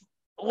have?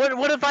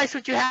 What advice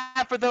would you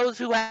have for those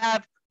who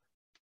have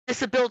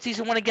disabilities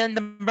who want to get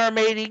into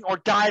mermaiding or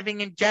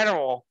diving in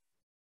general?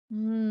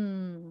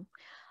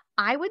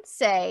 I would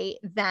say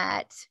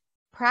that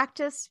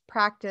practice.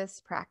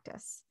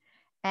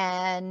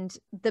 And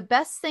the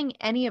best thing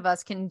any of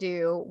us can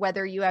do,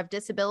 whether you have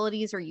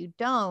disabilities or you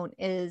don't,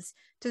 is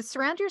to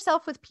surround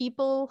yourself with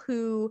people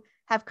who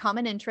have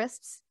common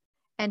interests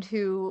and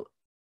who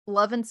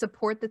love and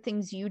support the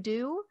things you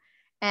do.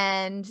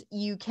 And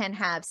you can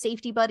have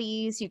safety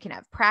buddies, you can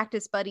have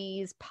practice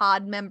buddies,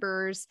 pod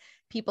members,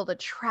 people to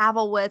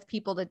travel with,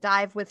 people to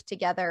dive with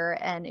together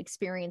and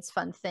experience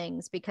fun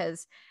things,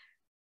 because,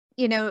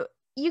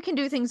 you can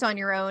do things on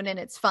your own and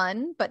it's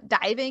fun, but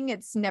diving,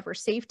 it's never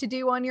safe to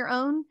do on your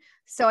own.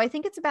 So I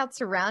think it's about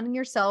surrounding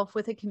yourself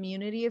with a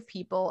community of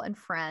people and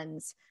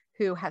friends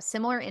who have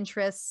similar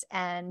interests,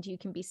 and you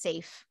can be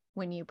safe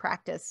when you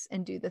practice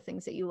and do the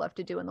things that you love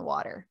to do in the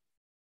water.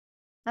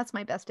 That's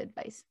my best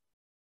advice.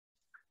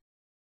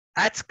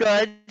 That's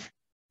good.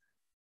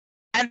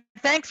 And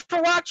thanks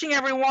for watching,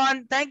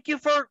 everyone. Thank you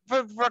for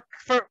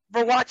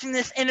watching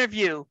this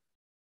interview.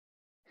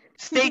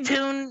 Stay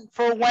tuned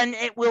for when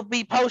it will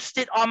be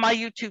posted on my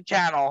YouTube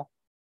channel.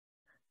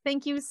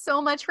 Thank you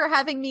so much for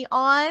having me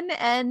on,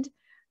 and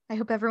I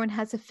hope everyone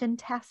has a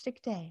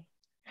fantastic day.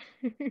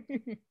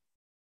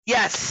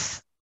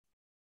 Yes.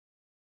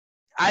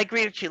 I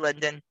agree with you,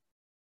 Linden.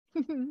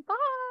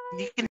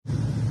 Bye.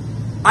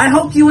 I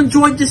hope you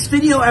enjoyed this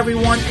video,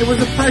 everyone. It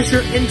was a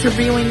pleasure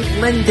interviewing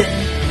Linden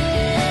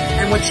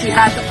and what she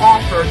had to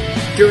offer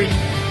during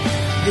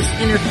this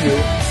interview.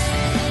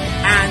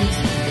 And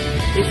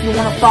if you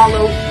want to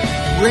follow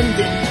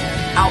Linden,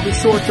 I'll be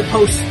sure to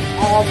post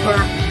all of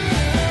her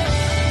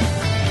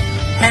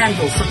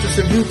handles, such as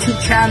her YouTube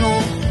channel,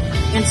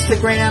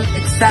 Instagram,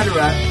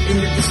 etc., in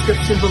the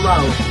description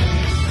below.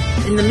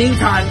 In the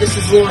meantime, this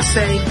is Laura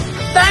saying,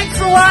 thanks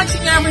for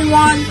watching,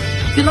 everyone!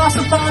 You can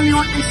also follow me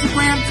on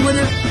Instagram,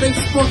 Twitter,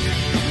 Facebook,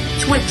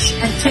 Twitch,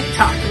 and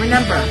TikTok.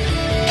 Remember,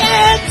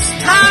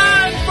 it's time!